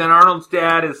 too, because then Arnold's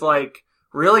dad is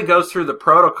really goes through the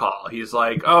protocol. He's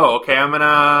like, oh, okay, I'm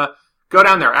gonna go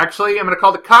down there. Actually, I'm gonna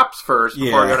call the cops first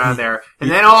before I go down there. And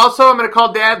then also I'm gonna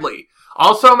call Dadley.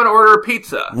 Also, I'm gonna order a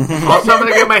pizza. Also, I'm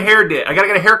gonna get my hair did. I gotta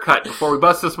get a haircut before we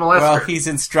bust this molester. Well, he's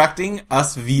instructing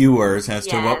us viewers as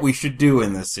to what we should do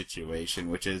in this situation,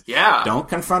 which is don't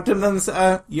confront him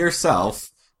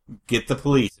yourself. Get the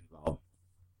police involved.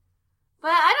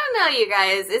 But I don't know, you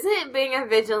guys. Isn't being a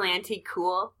vigilante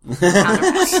cool?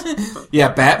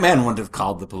 Yeah, Batman wouldn't have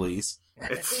called the police.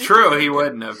 It's true, he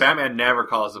wouldn't have. Batman never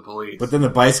calls the police. But then the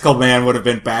Bicycle Man would have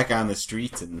been back on the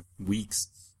streets in weeks.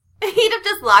 He'd have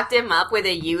just locked him up with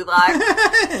a U-lock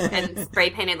and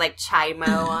spray painted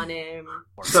Chimo on him.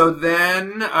 So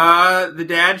then, the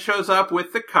dad shows up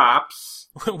with the cops.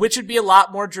 Which would be a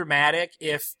lot more dramatic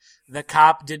if the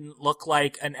cop didn't look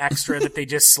like an extra that they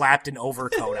just slapped an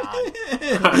overcoat on.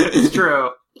 It's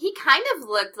true. He kind of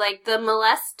looked like the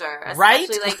molester. Right?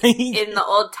 Especially in the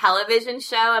old television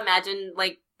show. Imagine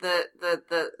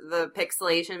the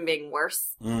pixelation being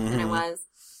worse than it was.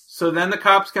 So then the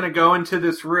cop's gonna go into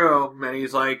this room, and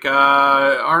he's like,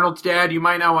 Arnold's dad, you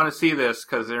might not want to see this,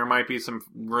 because there might be some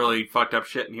really fucked up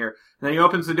shit in here. And then he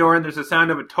opens the door, and there's a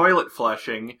sound of a toilet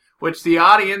flushing, which the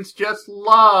audience just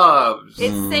loves.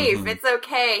 It's safe, it's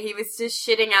okay, he was just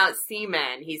shitting out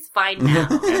semen, he's fine now.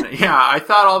 And, I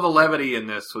thought all the levity in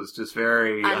this was just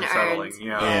very unsettling.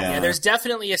 Yeah, there's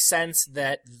definitely a sense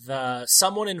that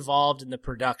someone involved in the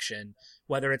production,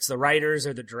 whether it's the writers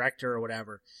or the director or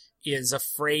whatever, is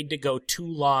afraid to go too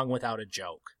long without a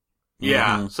joke.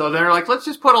 Yeah, so they're like, let's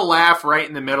just put a laugh right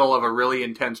in the middle of a really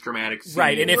intense dramatic scene.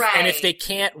 Right, and if they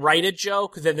can't write a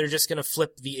joke, then they're just going to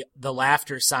flip the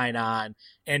laughter sign on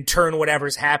and turn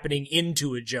whatever's happening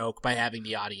into a joke by having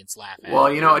the audience laugh at it. Well,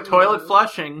 a toilet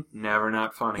flushing, never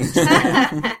not funny.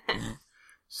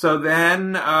 So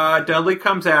then Dudley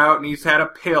comes out, and he's had a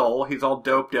pill. He's all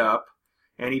doped up.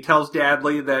 And he tells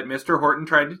Dadley that Mr. Horton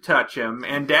tried to touch him.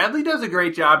 And Dadley does a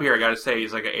great job here, I gotta say.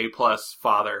 He's like an A+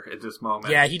 father at this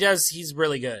moment. Yeah, he does. He's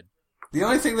really good. The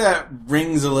only thing that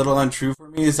rings a little untrue for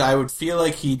me is I would feel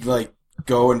like he'd, like,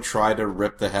 go and try to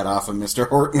rip the head off of Mr.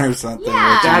 Horton or something.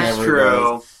 Yeah. Which he That's never true.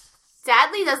 does.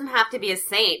 Dadley doesn't have to be a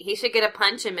saint. He should get a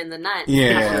punch him in the nuts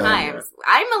Yeah. a couple times.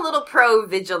 I'm a little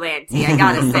pro-vigilante, I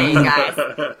gotta say, guys.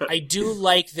 I do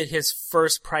like that his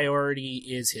first priority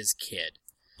is his kid.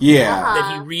 Yeah.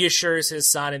 That he reassures his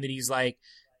son and that he's like,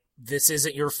 this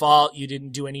isn't your fault, you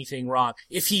didn't do anything wrong.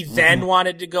 If he then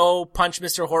wanted to go punch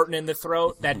Mr. Horton in the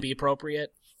throat, that'd be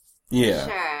appropriate. Yeah.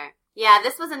 Sure. Yeah,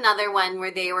 this was another one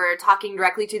where they were talking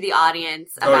directly to the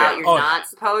audience about you're not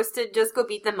supposed to just go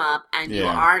beat them up, and you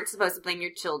aren't supposed to blame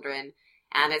your children.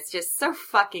 And it's just so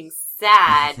fucking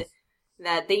sad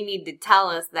that they need to tell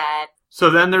us that. So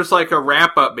then there's like a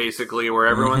wrap-up, basically, where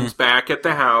everyone's back at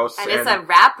the house. And it's a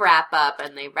wrap-up,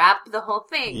 and they wrap the whole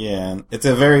thing. Yeah, it's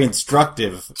a very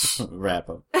instructive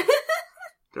wrap-up.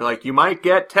 They're like, you might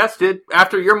get tested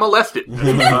after you're molested.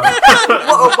 Whoa.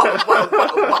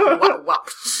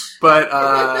 But,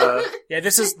 yeah,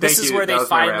 this is where they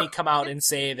finally come out and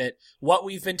say that what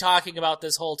we've been talking about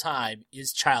this whole time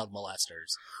is child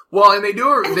molesters. Well, and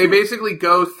they basically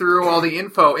go through all the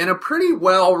info in a pretty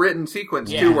well-written sequence,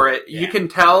 too, where you can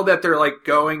tell that they're, like,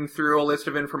 going through a list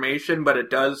of information, but it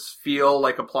does feel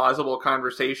like a plausible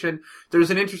conversation.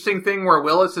 There's an interesting thing where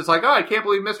Willis is like, oh, I can't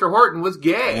believe Mr. Horton was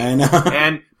gay. I know.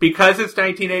 And because it's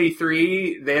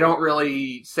 1983, they don't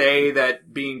really say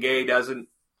that being gay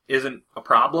isn't a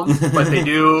problem, but they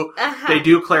do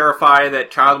clarify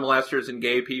that child molesters and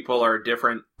gay people are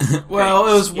different. Well,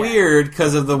 it was weird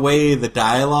because of the way the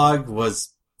dialogue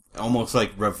was almost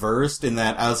like reversed in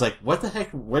that I was like, what the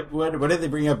heck, what did they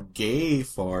bring up gay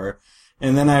for?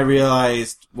 And then I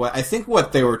realized I think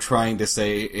what they were trying to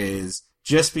say is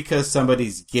just because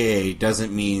somebody's gay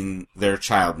doesn't mean they're a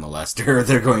child molester or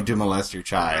they're going to molest your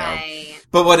child. Right.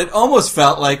 But what it almost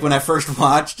felt like when I first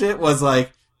watched it was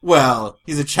like, well,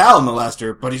 he's a child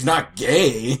molester, but he's not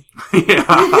gay.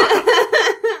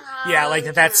 Yeah, like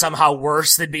that's somehow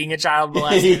worse than being a child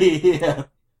molester.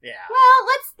 Yeah. Well,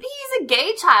 he's a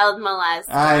gay child molester.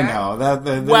 I know.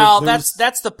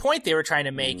 That's the point they were trying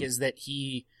to make is that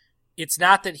it's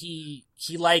not that he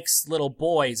likes little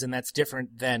boys and that's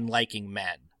different than liking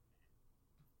men.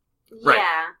 Right.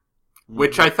 Yeah.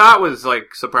 Which I thought was,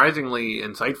 like, surprisingly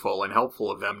insightful and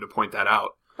helpful of them to point that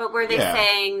out. But were they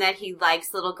saying that he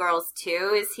likes little girls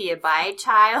too? Is he a bi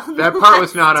child? That part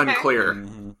was not unclear.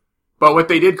 Mm-hmm. But what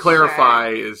they did clarify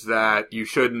is that you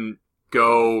shouldn't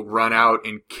go run out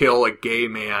and kill a gay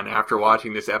man after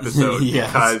watching this episode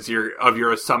because of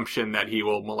your assumption that he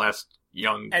will molest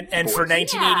young and boys. For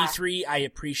 1983, I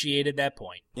appreciated that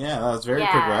point. Yeah, that was very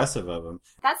progressive of him.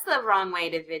 That's the wrong way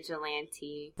to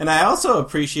vigilante. And I also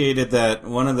appreciated that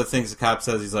one of the things the cop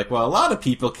says, he's like, well, a lot of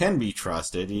people can be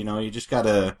trusted. You know, you just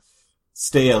gotta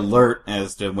stay alert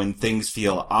as to when things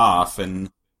feel off.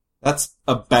 And that's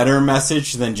a better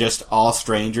message than just all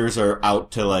strangers are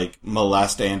out to, like,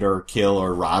 molest and or kill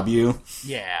or rob you.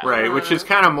 Yeah. Right, which is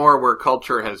kind of more where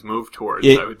culture has moved towards,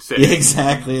 I would say.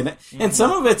 Exactly. And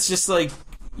some of it's just like,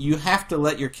 you have to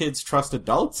let your kids trust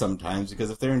adults sometimes,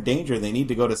 because if they're in danger, they need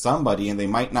to go to somebody, and they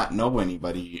might not know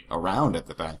anybody around at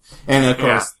the time. And, of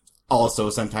course,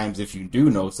 also, sometimes if you do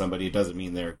know somebody, it doesn't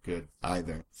mean they're good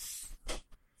either.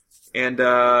 And,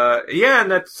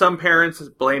 and that some parents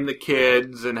blame the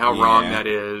kids and how wrong that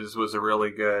was a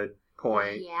really good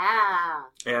point. Yeah.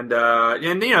 And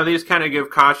they just kind of give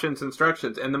cautions,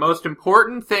 instructions. And the most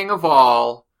important thing of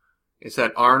all is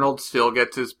that Arnold still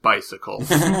gets his bicycle.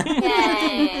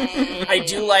 Yay. I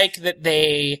do like that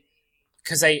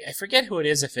because I forget who it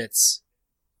is, if it's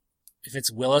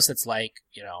Willis, it's like,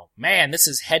 man, this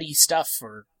is heady stuff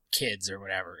for kids or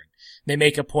whatever. They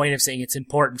make a point of saying it's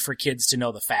important for kids to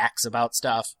know the facts about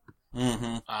stuff.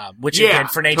 Mm-hmm. Which again,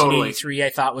 for 1983, I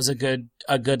thought was a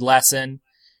good lesson.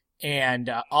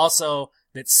 And also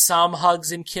that some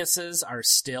hugs and kisses are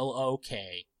still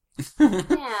okay.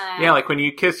 Yeah, like when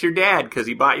you kiss your dad because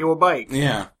he bought you a bike.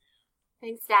 Yeah.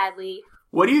 Thanks, Dadley.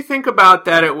 What do you think about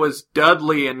that it was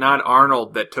Dudley and not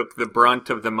Arnold that took the brunt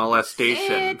of the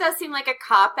molestation? It does seem like a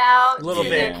cop-out to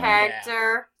their character.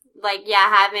 Yeah. Like,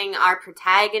 having our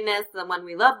protagonist, the one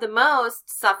we love the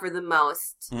most, suffer the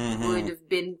most would have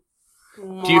been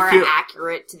more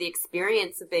accurate to the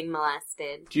experience of being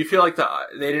molested. Do you feel like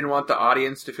they didn't want the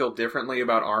audience to feel differently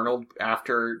about Arnold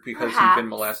because he'd been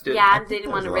molested? Yeah, they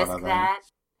didn't want to risk that.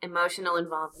 emotional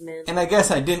involvement. And I guess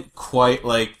I didn't quite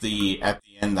like at the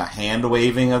end, the hand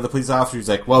waving of the police officer. He's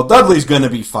like, well, Dudley's gonna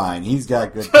be fine. He's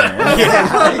got good parents.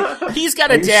 Yeah. He's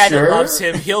got a dad that loves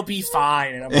him. He'll be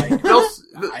fine. And I'm like,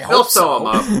 they'll sew him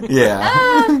up.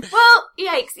 Yeah. Well,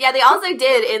 yikes. Yeah, they also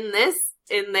did in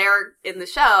the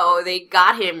show, they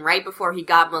got him right before he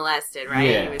got molested, right?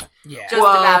 Yeah. He was just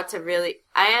about to really...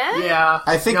 Yeah.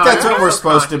 I think that's what we're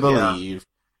supposed to believe. Yeah.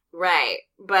 Right.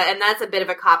 And that's a bit of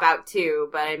a cop-out, too,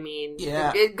 but I mean,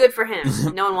 good for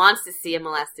him. No one wants to see a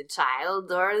molested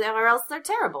child, or else they're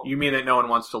terrible. You mean that no one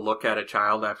wants to look at a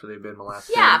child after they've been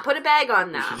molested? Yeah, put a bag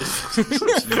on them.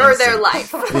 For their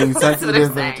life. That's what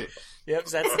I'm saying. Yep,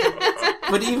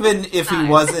 But even if he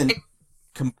wasn't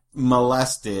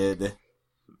molested,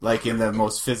 like in the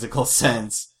most physical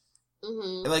sense,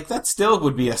 like that still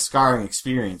would be a scarring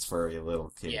experience for a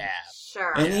little kid. Yeah.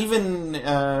 Sure. And even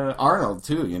Arnold,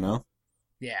 too, you know?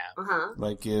 Yeah.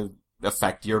 Like, it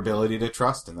affect your ability to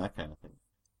trust and that kind of thing.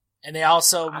 And they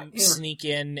also sneak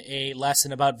in a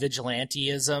lesson about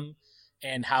vigilantism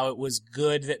and how it was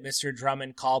good that Mr.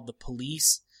 Drummond called the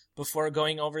police before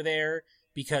going over there,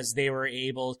 because the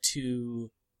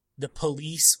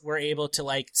police were able to,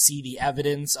 like, see the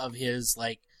evidence of his,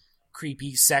 like,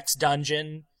 creepy sex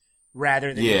dungeon,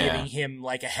 rather than giving him,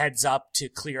 like, a heads up to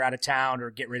clear out of town or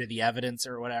get rid of the evidence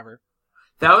or whatever.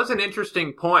 That was an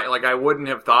interesting point. Like, I wouldn't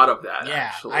have thought of that,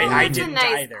 actually. I didn't either. It's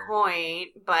a nice either. point,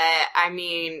 but, I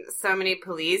mean, so many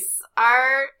police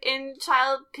are in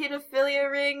child pedophilia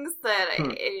rings that I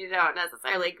don't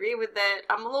necessarily agree with it.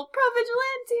 I'm a little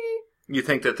pro-vigilante. You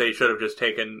think that they should have just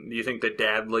taken... You think that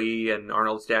Dadley and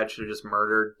Arnold's dad should have just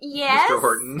murdered Mr.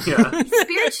 Horton? Yeah.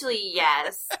 Spiritually,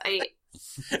 yes.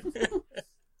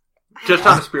 Just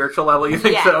on a spiritual level, you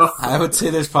think so? I would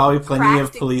say there's probably plenty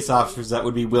of police officers that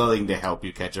would be willing to help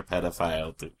you catch a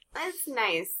pedophile, too. That's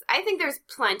nice. I think there's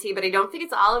plenty, but I don't think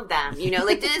it's all of them. You know,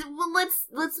 like,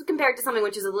 let's compare it to something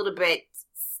which is a little bit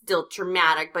still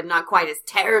traumatic, but not quite as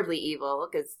terribly evil,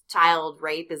 because child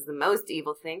rape is the most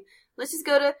evil thing. Let's just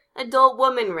go to adult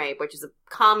woman rape, which is a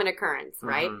common occurrence,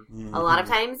 right? Mm-hmm. A lot of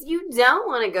times you don't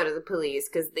want to go to the police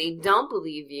because they don't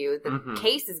believe you. The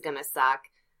case is going to suck.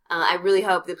 I really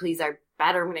hope the police are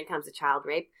better when it comes to child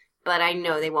rape, but I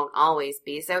know they won't always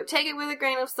be, so take it with a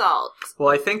grain of salt. Well,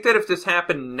 I think that if this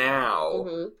happened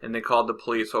now, and they called the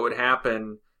police, what would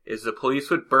happen is the police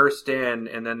would burst in,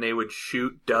 and then they would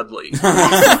shoot Dudley.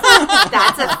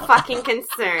 That's a fucking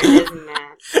concern, isn't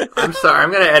it? I'm sorry,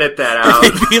 I'm going to edit that out.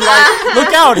 Be like,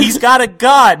 look out, he's got a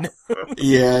gun!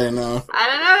 Yeah, I know. I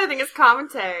don't know, I think it's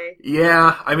commentary.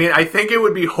 Yeah, I mean, I think it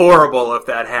would be horrible if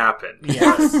that happened.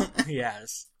 Yes,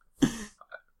 yes.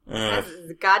 That's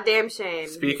a goddamn shame.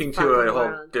 Speaking to a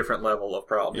whole different level of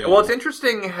problem. Yeah. Well, it's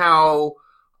interesting how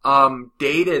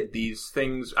dated these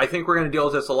things. I think we're going to deal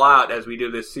with this a lot as we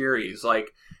do this series,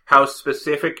 like how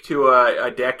specific to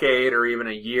a decade or even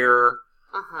a year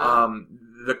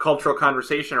the cultural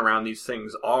conversation around these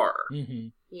things are. Mm-hmm.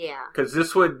 Yeah. Because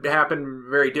this would happen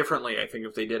very differently, I think,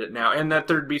 if they did it now, and that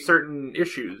there'd be certain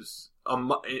issues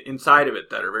inside of it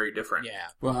that are very different. Yeah.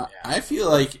 Well, I feel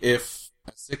like if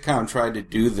a sitcom tried to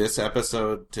do this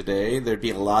episode today, there'd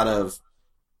be a lot of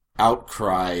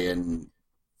outcry and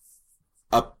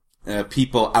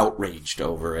people outraged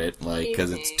over it, like,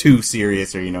 because it's too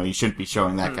serious, or, you shouldn't be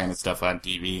showing that kind of stuff on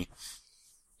TV.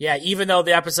 Yeah, even though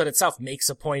the episode itself makes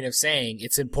a point of saying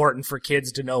it's important for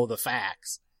kids to know the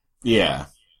facts. Yeah.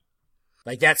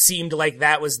 Like, that seemed like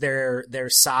that was their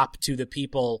sop to the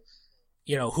people,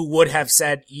 who would have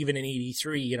said, even in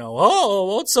 83, oh,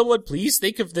 won't someone please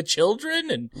think of the children?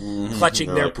 And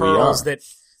clutching their pearls that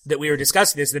we were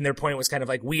discussing this. Then their point was kind of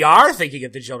like, we are thinking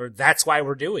of the children. That's why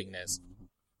we're doing this.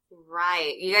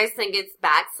 Right. You guys think it's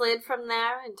backslid from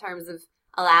there in terms of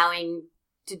allowing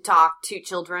to talk to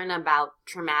children about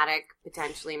traumatic,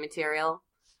 potentially material?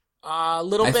 A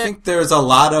little bit. I think there's a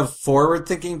lot of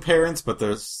forward-thinking parents, but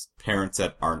there's parents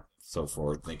that aren't so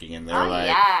forward-thinking, and they're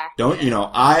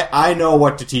I know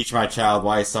what to teach my child.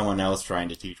 Why is someone else trying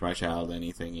to teach my child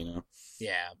anything,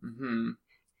 Yeah. Mm-hmm.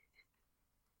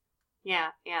 Yeah.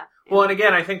 Well, and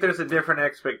again, I think there's a different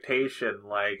expectation,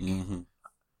 like...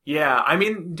 Yeah, I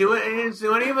mean, do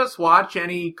any of us watch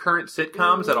any current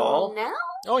sitcoms at all? No.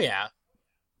 Oh, yeah.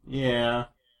 Yeah.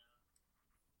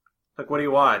 Like, what do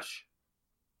you watch?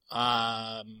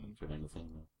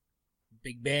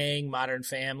 Big Bang, Modern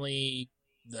Family,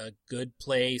 The Good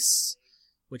Place,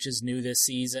 which is new this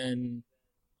season.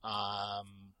 All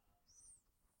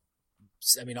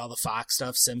the Fox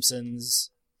stuff, Simpsons.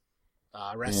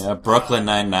 Brooklyn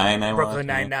Nine-Nine. Brooklyn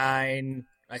Nine-Nine.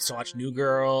 I still watch New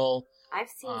Girl. I've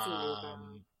seen some of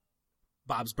them.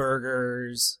 Bob's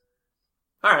Burgers.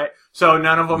 All right. So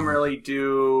none of them really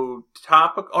do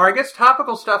topical, or I guess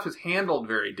topical stuff is handled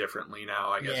very differently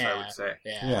now, I guess I would say.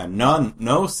 Yeah, no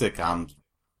sitcoms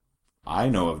I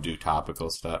know of do topical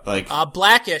stuff. Like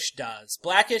Blackish does.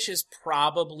 Blackish is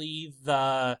probably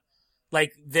they're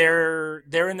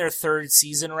in their third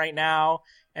season right now,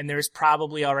 and there's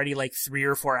probably already like 3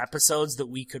 or 4 episodes that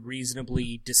we could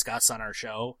reasonably discuss on our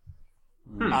show.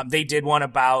 They did one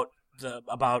about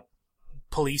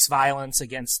police violence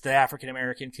against the African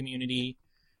American community.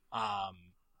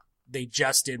 They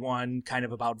just did one kind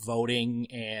of about voting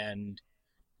and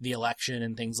the election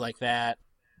and things like that.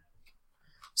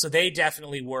 So they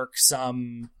definitely work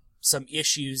some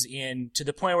issues in to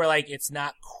the point where like it's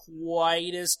not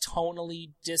quite as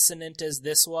tonally dissonant as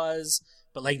this was,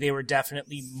 but like they were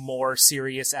definitely more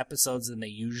serious episodes than they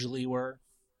usually were.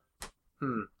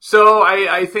 So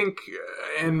I think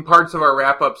in parts of our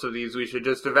wrap-ups of these, we should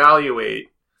just evaluate.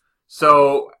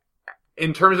 So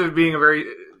in terms of being a very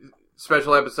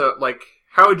special episode, like,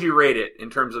 how would you rate it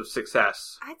in terms of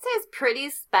success? I'd say it's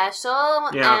pretty special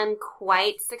and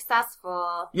quite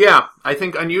successful. Yeah, I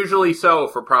think unusually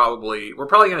so we're probably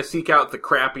going to seek out the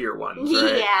crappier ones,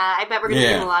 right? Yeah, I bet we're going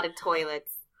to do a lot of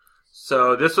toilets.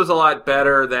 So this was a lot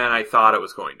better than I thought it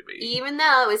was going to be. Even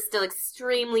though it was still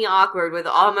extremely awkward with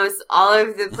almost all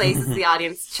of the places the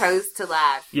audience chose to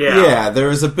laugh. Yeah, there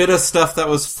was a bit of stuff that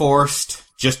was forced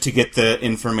just to get the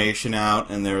information out,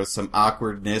 and there was some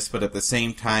awkwardness, but at the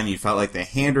same time you felt like they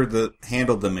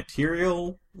handled the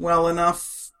material well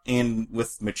enough and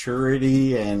with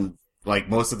maturity, and like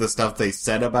most of the stuff they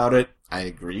said about it, I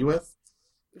agree with.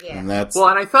 Yeah. And and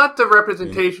I thought the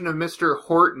representation of Mr.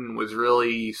 Horton was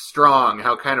really strong.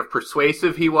 How kind of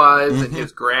persuasive he was, and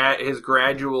his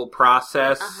gradual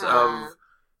process of,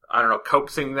 I don't know,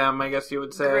 coaxing them, I guess you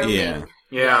would say. Grooming.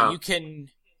 Yeah.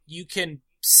 You can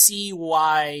see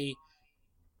why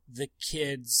the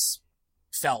kids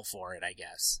fell for it, I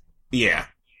guess. Yeah.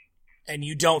 And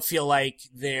you don't feel like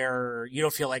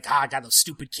God, those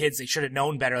stupid kids, they should have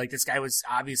known better. Like, this guy was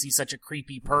obviously such a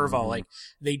creepy pervo. Like,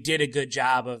 they did a good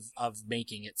job of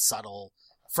making it subtle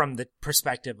from the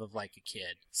perspective of, like, a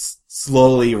kid.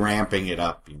 Slowly ramping it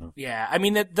up, you know? Yeah. I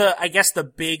mean, I guess the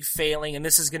big failing, and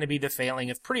this is going to be the failing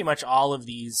of pretty much all of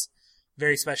these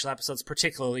very special episodes,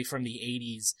 particularly from the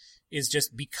 80s, is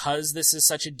just because this is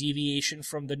such a deviation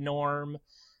from the norm,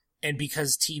 and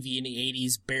because TV in the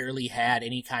 80s barely had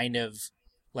any kind of,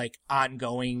 like,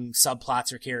 ongoing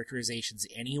subplots or characterizations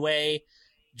anyway,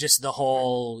 just the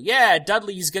whole,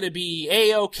 Dudley's gonna be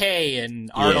A-okay,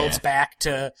 and Arnold's back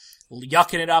to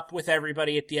yucking it up with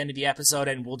everybody at the end of the episode,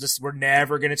 and we're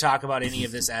never gonna talk about any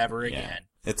of this ever again.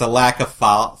 It's a lack of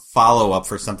follow-up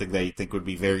for something they think would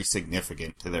be very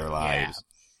significant to their lives.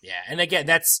 Yeah, and again,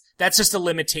 that's just a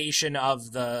limitation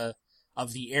of the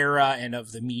era and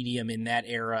of the medium in that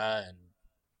era, and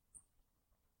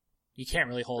you can't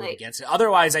really hold it against it.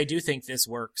 Otherwise, I do think this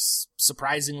works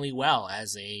surprisingly well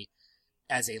as a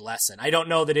lesson. I don't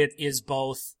know that it is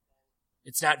both.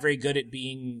 It's not very good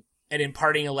at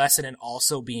imparting a lesson and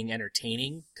also being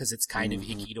entertaining, because it's kind of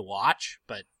icky to watch,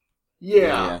 but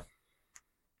yeah.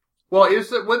 Well,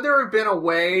 would there have been a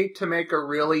way to make a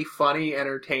really funny,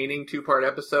 entertaining 2-part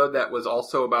episode that was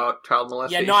also about child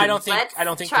molestation? Yeah, no, I don't think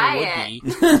there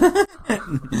would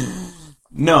be.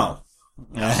 No.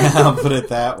 I'll put it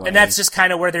that way. And that's just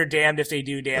kind of where they're damned if they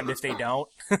do, damned if they don't.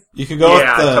 You could go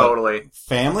with the totally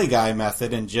Family Guy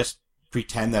method and just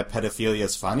pretend that pedophilia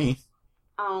is funny.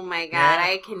 Oh my god,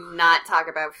 I cannot talk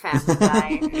about Family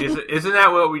Guy. Isn't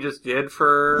that what we just did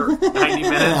for 90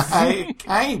 minutes?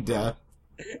 Kinda.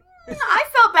 I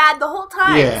felt bad the whole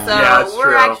time, so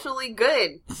we're actually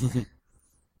good.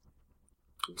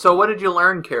 So what did you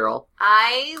learn, Carol?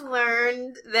 I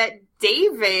learned that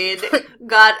David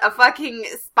got a fucking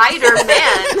Spider-Man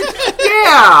in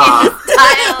the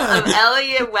style of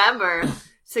Elliot Webber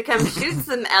to come shoot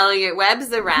some Elliot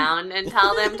Webbs around and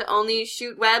tell them to only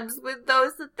shoot webs with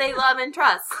those that they love and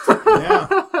trust.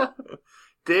 Yeah.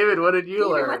 David, what did you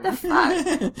learn? What the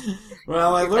fuck?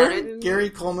 Well, I learned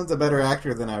Gary Coleman's a better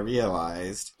actor than I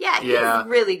realized. Yeah, he's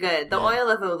really good. The Oil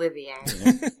of Olivier.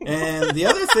 Yeah. And the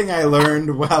other thing I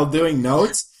learned while doing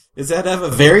notes is that I have a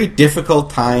very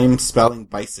difficult time spelling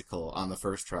bicycle on the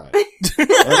first try.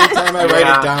 Every time I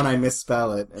write it down, I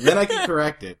misspell it. And then I can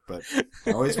correct it, but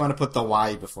I always want to put the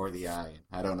Y before the I.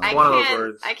 I don't know. One of those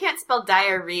words. I can't spell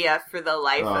diarrhea for the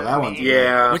life of me.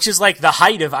 Yeah. Which is like the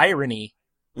height of irony.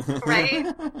 Right?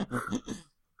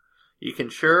 You can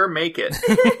sure make it.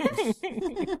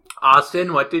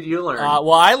 Austin, what did you learn?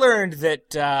 Well, I learned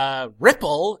that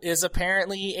Ripple is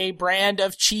apparently a brand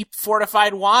of cheap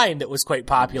fortified wine that was quite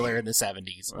popular in the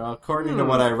 70s. Well, according to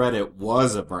what I read, it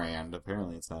was a brand.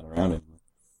 Apparently, it's not around anymore.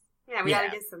 Yeah, we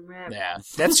gotta get some Rip. Yeah,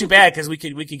 that's too bad because we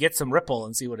could get some Ripple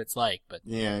and see what it's like. But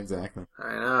yeah, exactly.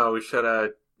 I know, we should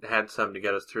have had some to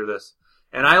get us through this.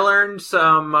 And I learned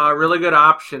some really good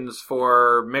options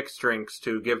for mixed drinks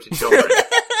to give to children.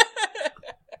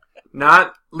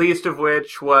 Not least of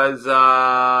which was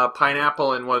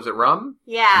pineapple and was it rum?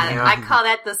 Yeah, I call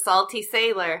that the salty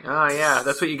sailor. Oh yeah,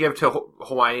 that's what you give to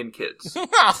Hawaiian kids.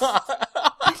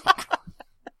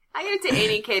 I give it to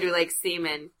any kid who likes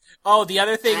semen. Oh, the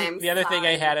other thing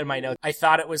I had in my notes, I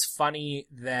thought it was funny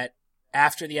that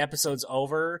after the episode's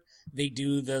over, they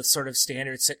do the sort of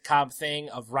standard sitcom thing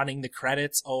of running the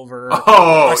credits over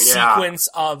a sequence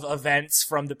of events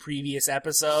from the previous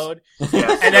episode.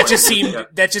 Yeah, and that just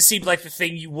seemed like the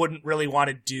thing you wouldn't really want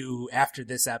to do after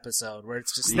this episode, where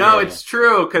it's just it's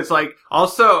true, because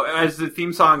also as the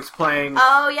theme song's playing,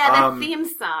 the theme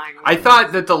song. I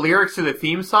thought that the lyrics to the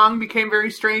theme song became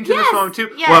very strange in this moment too.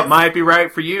 Yes. What might be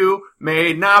right for you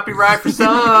may not be right for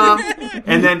some.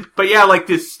 And then,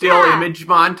 this still image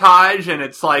montage, and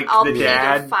it's like the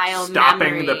dad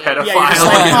stopping the pedophile. Yeah, you're just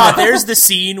like, there's the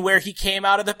scene where he came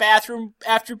out of the bathroom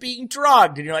after being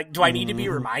drugged, and you're like, do I need to be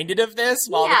reminded of this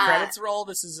while the credits roll?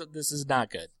 This is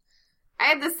not good. I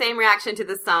had the same reaction to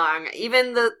the song,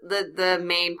 even the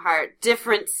main part,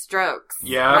 different strokes.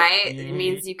 Yeah. Right? Mm-hmm. It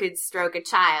means you could stroke a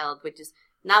child, which is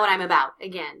not what I'm about,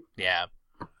 again. Yeah.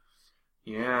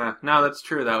 Yeah. No, that's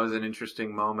true. That was an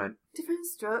interesting moment. Different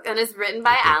stroke. And it's written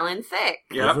by Alan Thicke.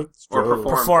 Yeah. Or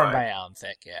performed by Alan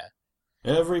Thicke, yeah.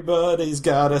 Everybody's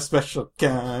got a special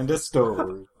kind of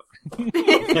story.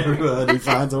 Everybody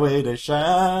finds a way to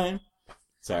shine.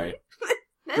 Sorry.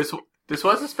 This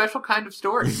was a special kind of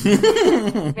story.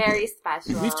 Very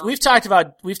special. We've talked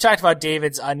about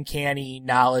David's uncanny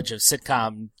knowledge of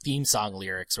sitcom theme song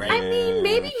lyrics, right? I mean,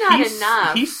 maybe not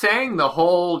enough. He sang the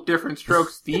whole Diff'rent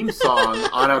Strokes theme song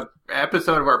on an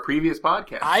episode of our previous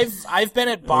podcast. I've been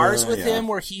at bars with him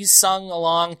where he's sung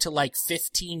along to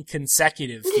 15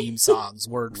 consecutive theme songs,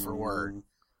 word for word.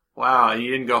 Wow,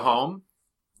 you didn't go home?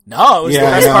 No, it was the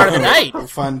best part of the night. A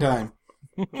fun time.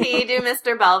 Can you do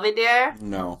Mr. Belvedere?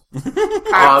 No. That's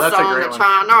a great one.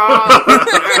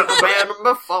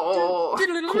 Before.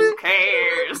 Who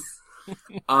cares?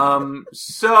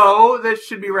 So that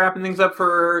should be wrapping things up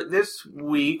for this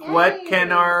week. Yay. What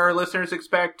can our listeners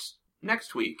expect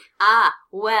next week?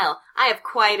 Well, I have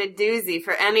quite a doozy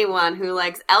for anyone who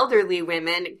likes elderly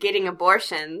women getting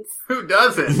abortions. Who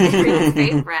doesn't?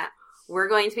 Favorite. We're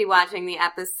going to be watching the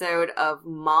episode of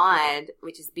Maude,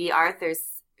 which is B. Arthur's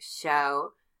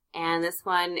show, and this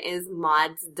one is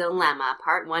Maude's Dilemma,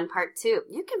 part 1, part 2.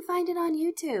 You can find it on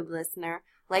YouTube, listener.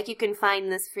 Like you can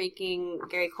find this freaking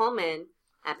Gary Coleman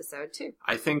episode, too.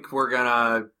 I think we're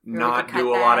gonna not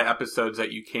do a lot of episodes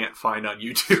that you can't find on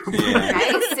YouTube. Yeah.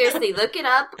 Right? Seriously, look it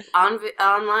up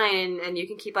online, and you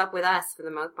can keep up with us for the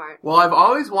most part. Well, I've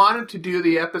always wanted to do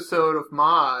the episode of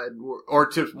Maude, or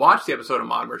to watch the episode of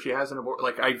Maude where she has an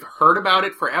abortion. I've heard about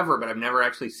it forever, but I've never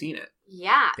actually seen it.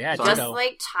 Yeah, just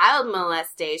like child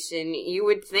molestation, you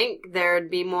would think there'd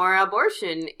be more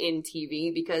abortion in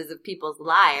TV because of people's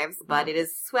lives, but it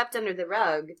is swept under the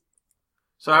rug.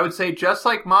 So I would say, just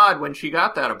like Maude when she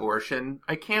got that abortion,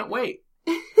 I can't wait.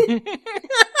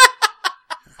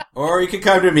 Or you can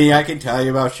come to me, I can tell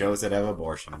you about shows that have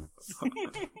abortion.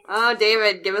 Oh,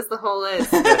 David, give us the whole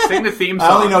list. Yeah, sing the theme song.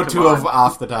 I only know two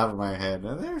off the top of my head.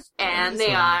 And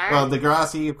they are? Well,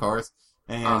 Degrassi, of course.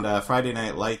 And Friday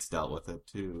Night Lights dealt with it,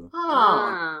 too.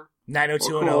 Oh.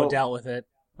 90210 dealt with it.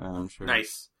 I'm sure.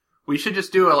 Nice. We should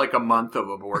just do a month of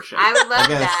abortion. I would love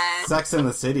that. Sex and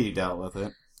the City dealt with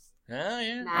it. Oh,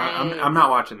 yeah. Nice. I'm not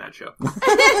watching that show.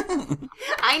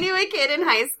 I knew a kid in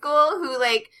high school who,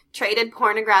 traded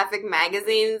pornographic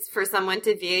magazines for someone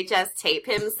to VHS tape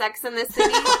him Sex in the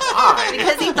City.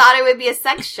 Because he thought it would be a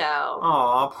sex show.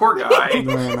 Aw, poor guy.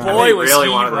 Boy, was really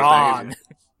he wrong.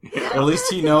 Yeah. At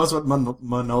least he knows what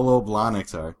Manolo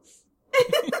Blahniks are.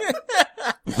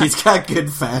 He's got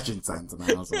good fashion sense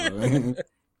now. So.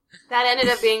 That ended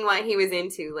up being what he was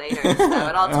into later, so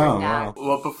it all turned out.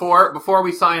 Well, before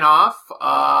we sign off,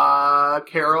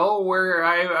 Carol, where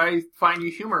I find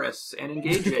you humorous and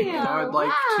engaging, and I would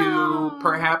like to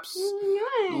perhaps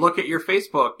look at your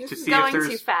Facebook to see if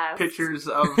there's pictures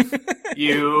of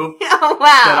you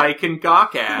that I can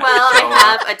gawk at. Well,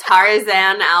 I have a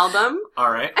Tarzan album.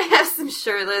 All right. I have some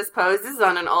shirtless poses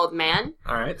on an old man.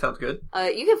 All right, sounds good.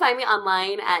 You can find me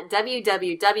online at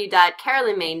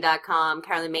www.carolynmain.com,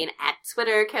 Carolyn Main at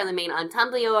Twitter, Carolyn Main on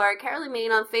Tumblr, or Carolyn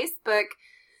Main on Facebook.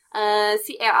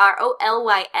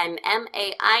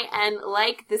 CarolynMain,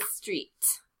 like the street.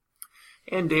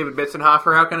 And David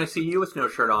Bitzenhofer, how can I see you with no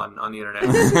shirt on the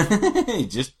internet?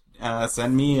 Just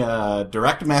send me a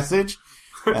direct message.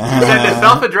 Send a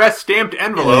self-addressed stamped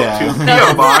envelope to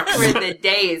P.O. Box. For the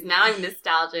days. Now I'm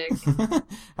nostalgic.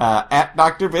 At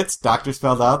Dr. Bits, Doctor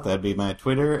spelled out, that'd be my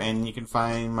Twitter, and you can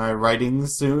find my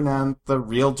writings soon on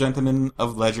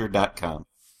therealgentlemanofleisure.com.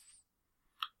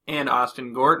 And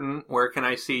Austin Gorton, where can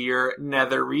I see your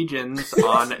nether regions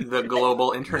on the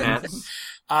global internet?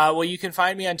 Well, you can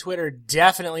find me on Twitter,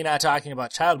 definitely not talking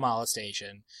about child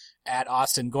molestation, at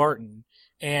Austin Gorton.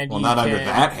 And not under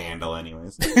that handle,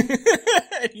 anyways.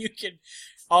 You can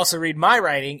also read my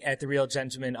writing at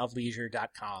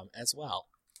therealgentlemanofleisure.com as well.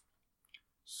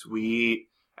 Sweet.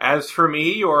 As for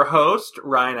me, your host,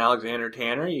 Ryan Alexander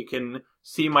Tanner, you can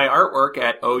see my artwork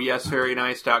at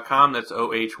ohyesverynice.com. That's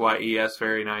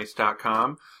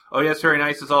OHYESverynice.com. Oh Yes Very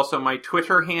Nice is also my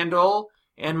Twitter handle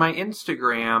and my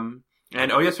Instagram. And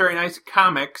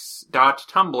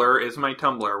OYesVeryNiceComics.tumblr is my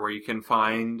Tumblr, where you can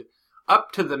find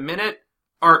up-to-the-minute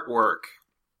artwork.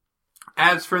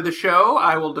 As for the show,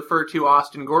 I will defer to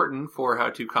Austin Gorton for how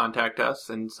to contact us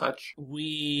and such.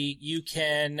 You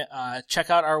can check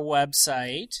out our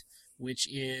website, which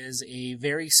is a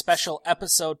very special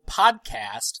episode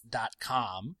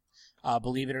podcast.com.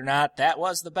 Believe it or not, that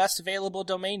was the best available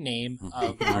domain name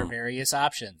of our various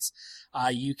options.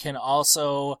 You can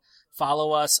also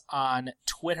follow us on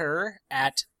Twitter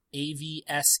at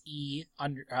AVSE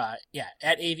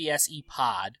at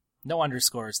AVSEPod. No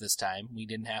underscores this time. We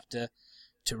didn't have to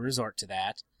resort to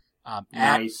that.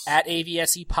 Nice. At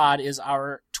AVSEPod is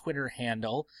our Twitter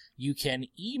handle. You can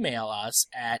email us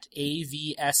at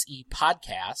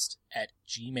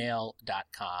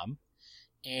avsepodcast@gmail.com.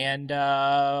 And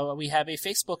we have a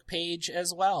Facebook page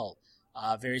as well.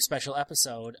 A very special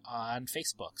episode on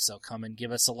Facebook. So come and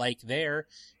give us a like there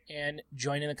and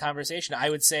join in the conversation. I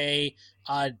would say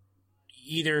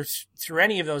either through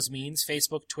any of those means,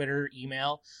 Facebook, Twitter,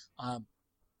 email,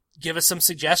 give us some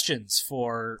suggestions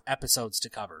for episodes to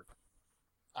cover.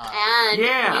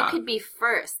 You could be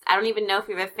first. I don't even know if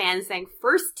we have a fan saying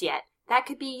first yet. That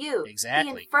could be you.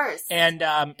 Exactly. Being first. And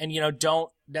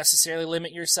don't necessarily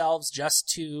limit yourselves just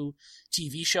to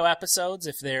TV show episodes.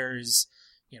 If there's,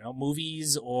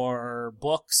 movies or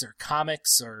books or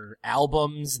comics or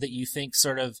albums that you think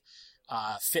sort of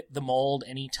fit the mold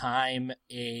anytime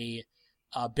a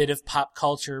bit of pop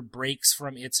culture breaks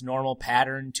from its normal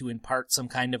pattern to impart some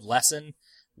kind of lesson,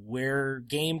 we're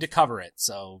game to cover it.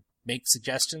 So make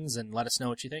suggestions and let us know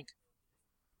what you think.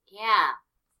 Yeah.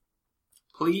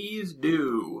 Please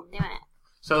do. I'm doing it.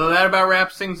 So that about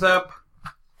wraps things up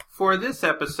for this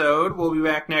episode. We'll be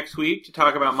back next week to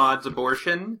talk about Maud's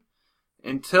abortion.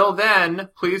 Until then,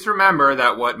 please remember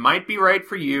that what might be right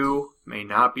for you may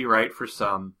not be right for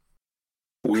some.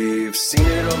 We've seen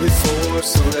it all before,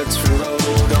 so let's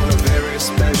reload on a very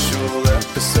special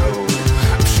episode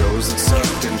of shows that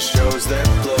sucked and shows that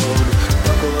blowed.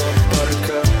 Buckle up,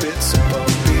 buttercup, it's a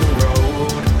bumpy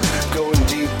road. Going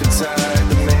deep inside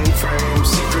the mainframe,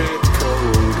 secret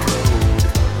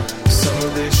code. Some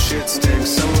of this shit stinks,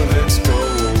 some of it's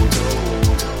gold.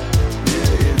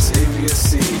 Yeah, it's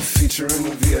AVSE, featuring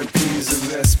the VIPs of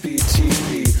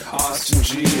SBTV, Austin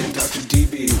G and Dr.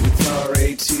 DB with our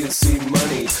AT&C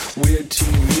money. Weird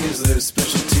TVs, their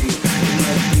specialty. It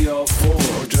might be all 4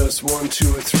 or just 1,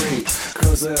 2, or 3,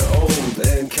 cause they're old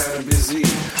and kinda busy.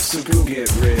 So go get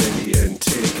ready and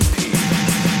take a peek.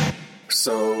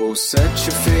 So set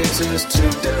your phases to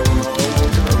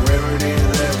download a rarity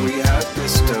that we have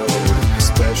bestowed.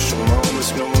 Special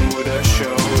moments no one would have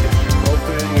showed.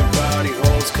 Open your body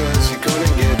holes cause you're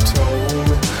gonna get told.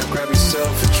 Grab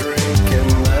yourself a drink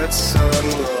and let's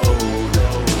unload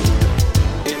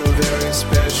in a very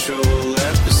special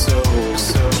episode.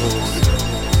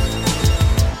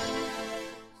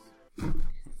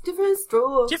 Different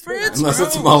stroke. Unless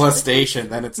it's molestation,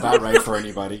 then it's not right for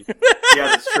anybody. Yeah,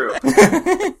 that's true.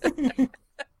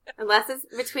 Unless it's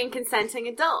between consenting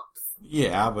adults.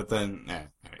 Yeah, but then...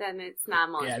 Then it's not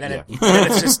molestation. Then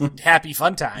it's just happy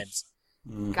fun times.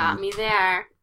 Got me there.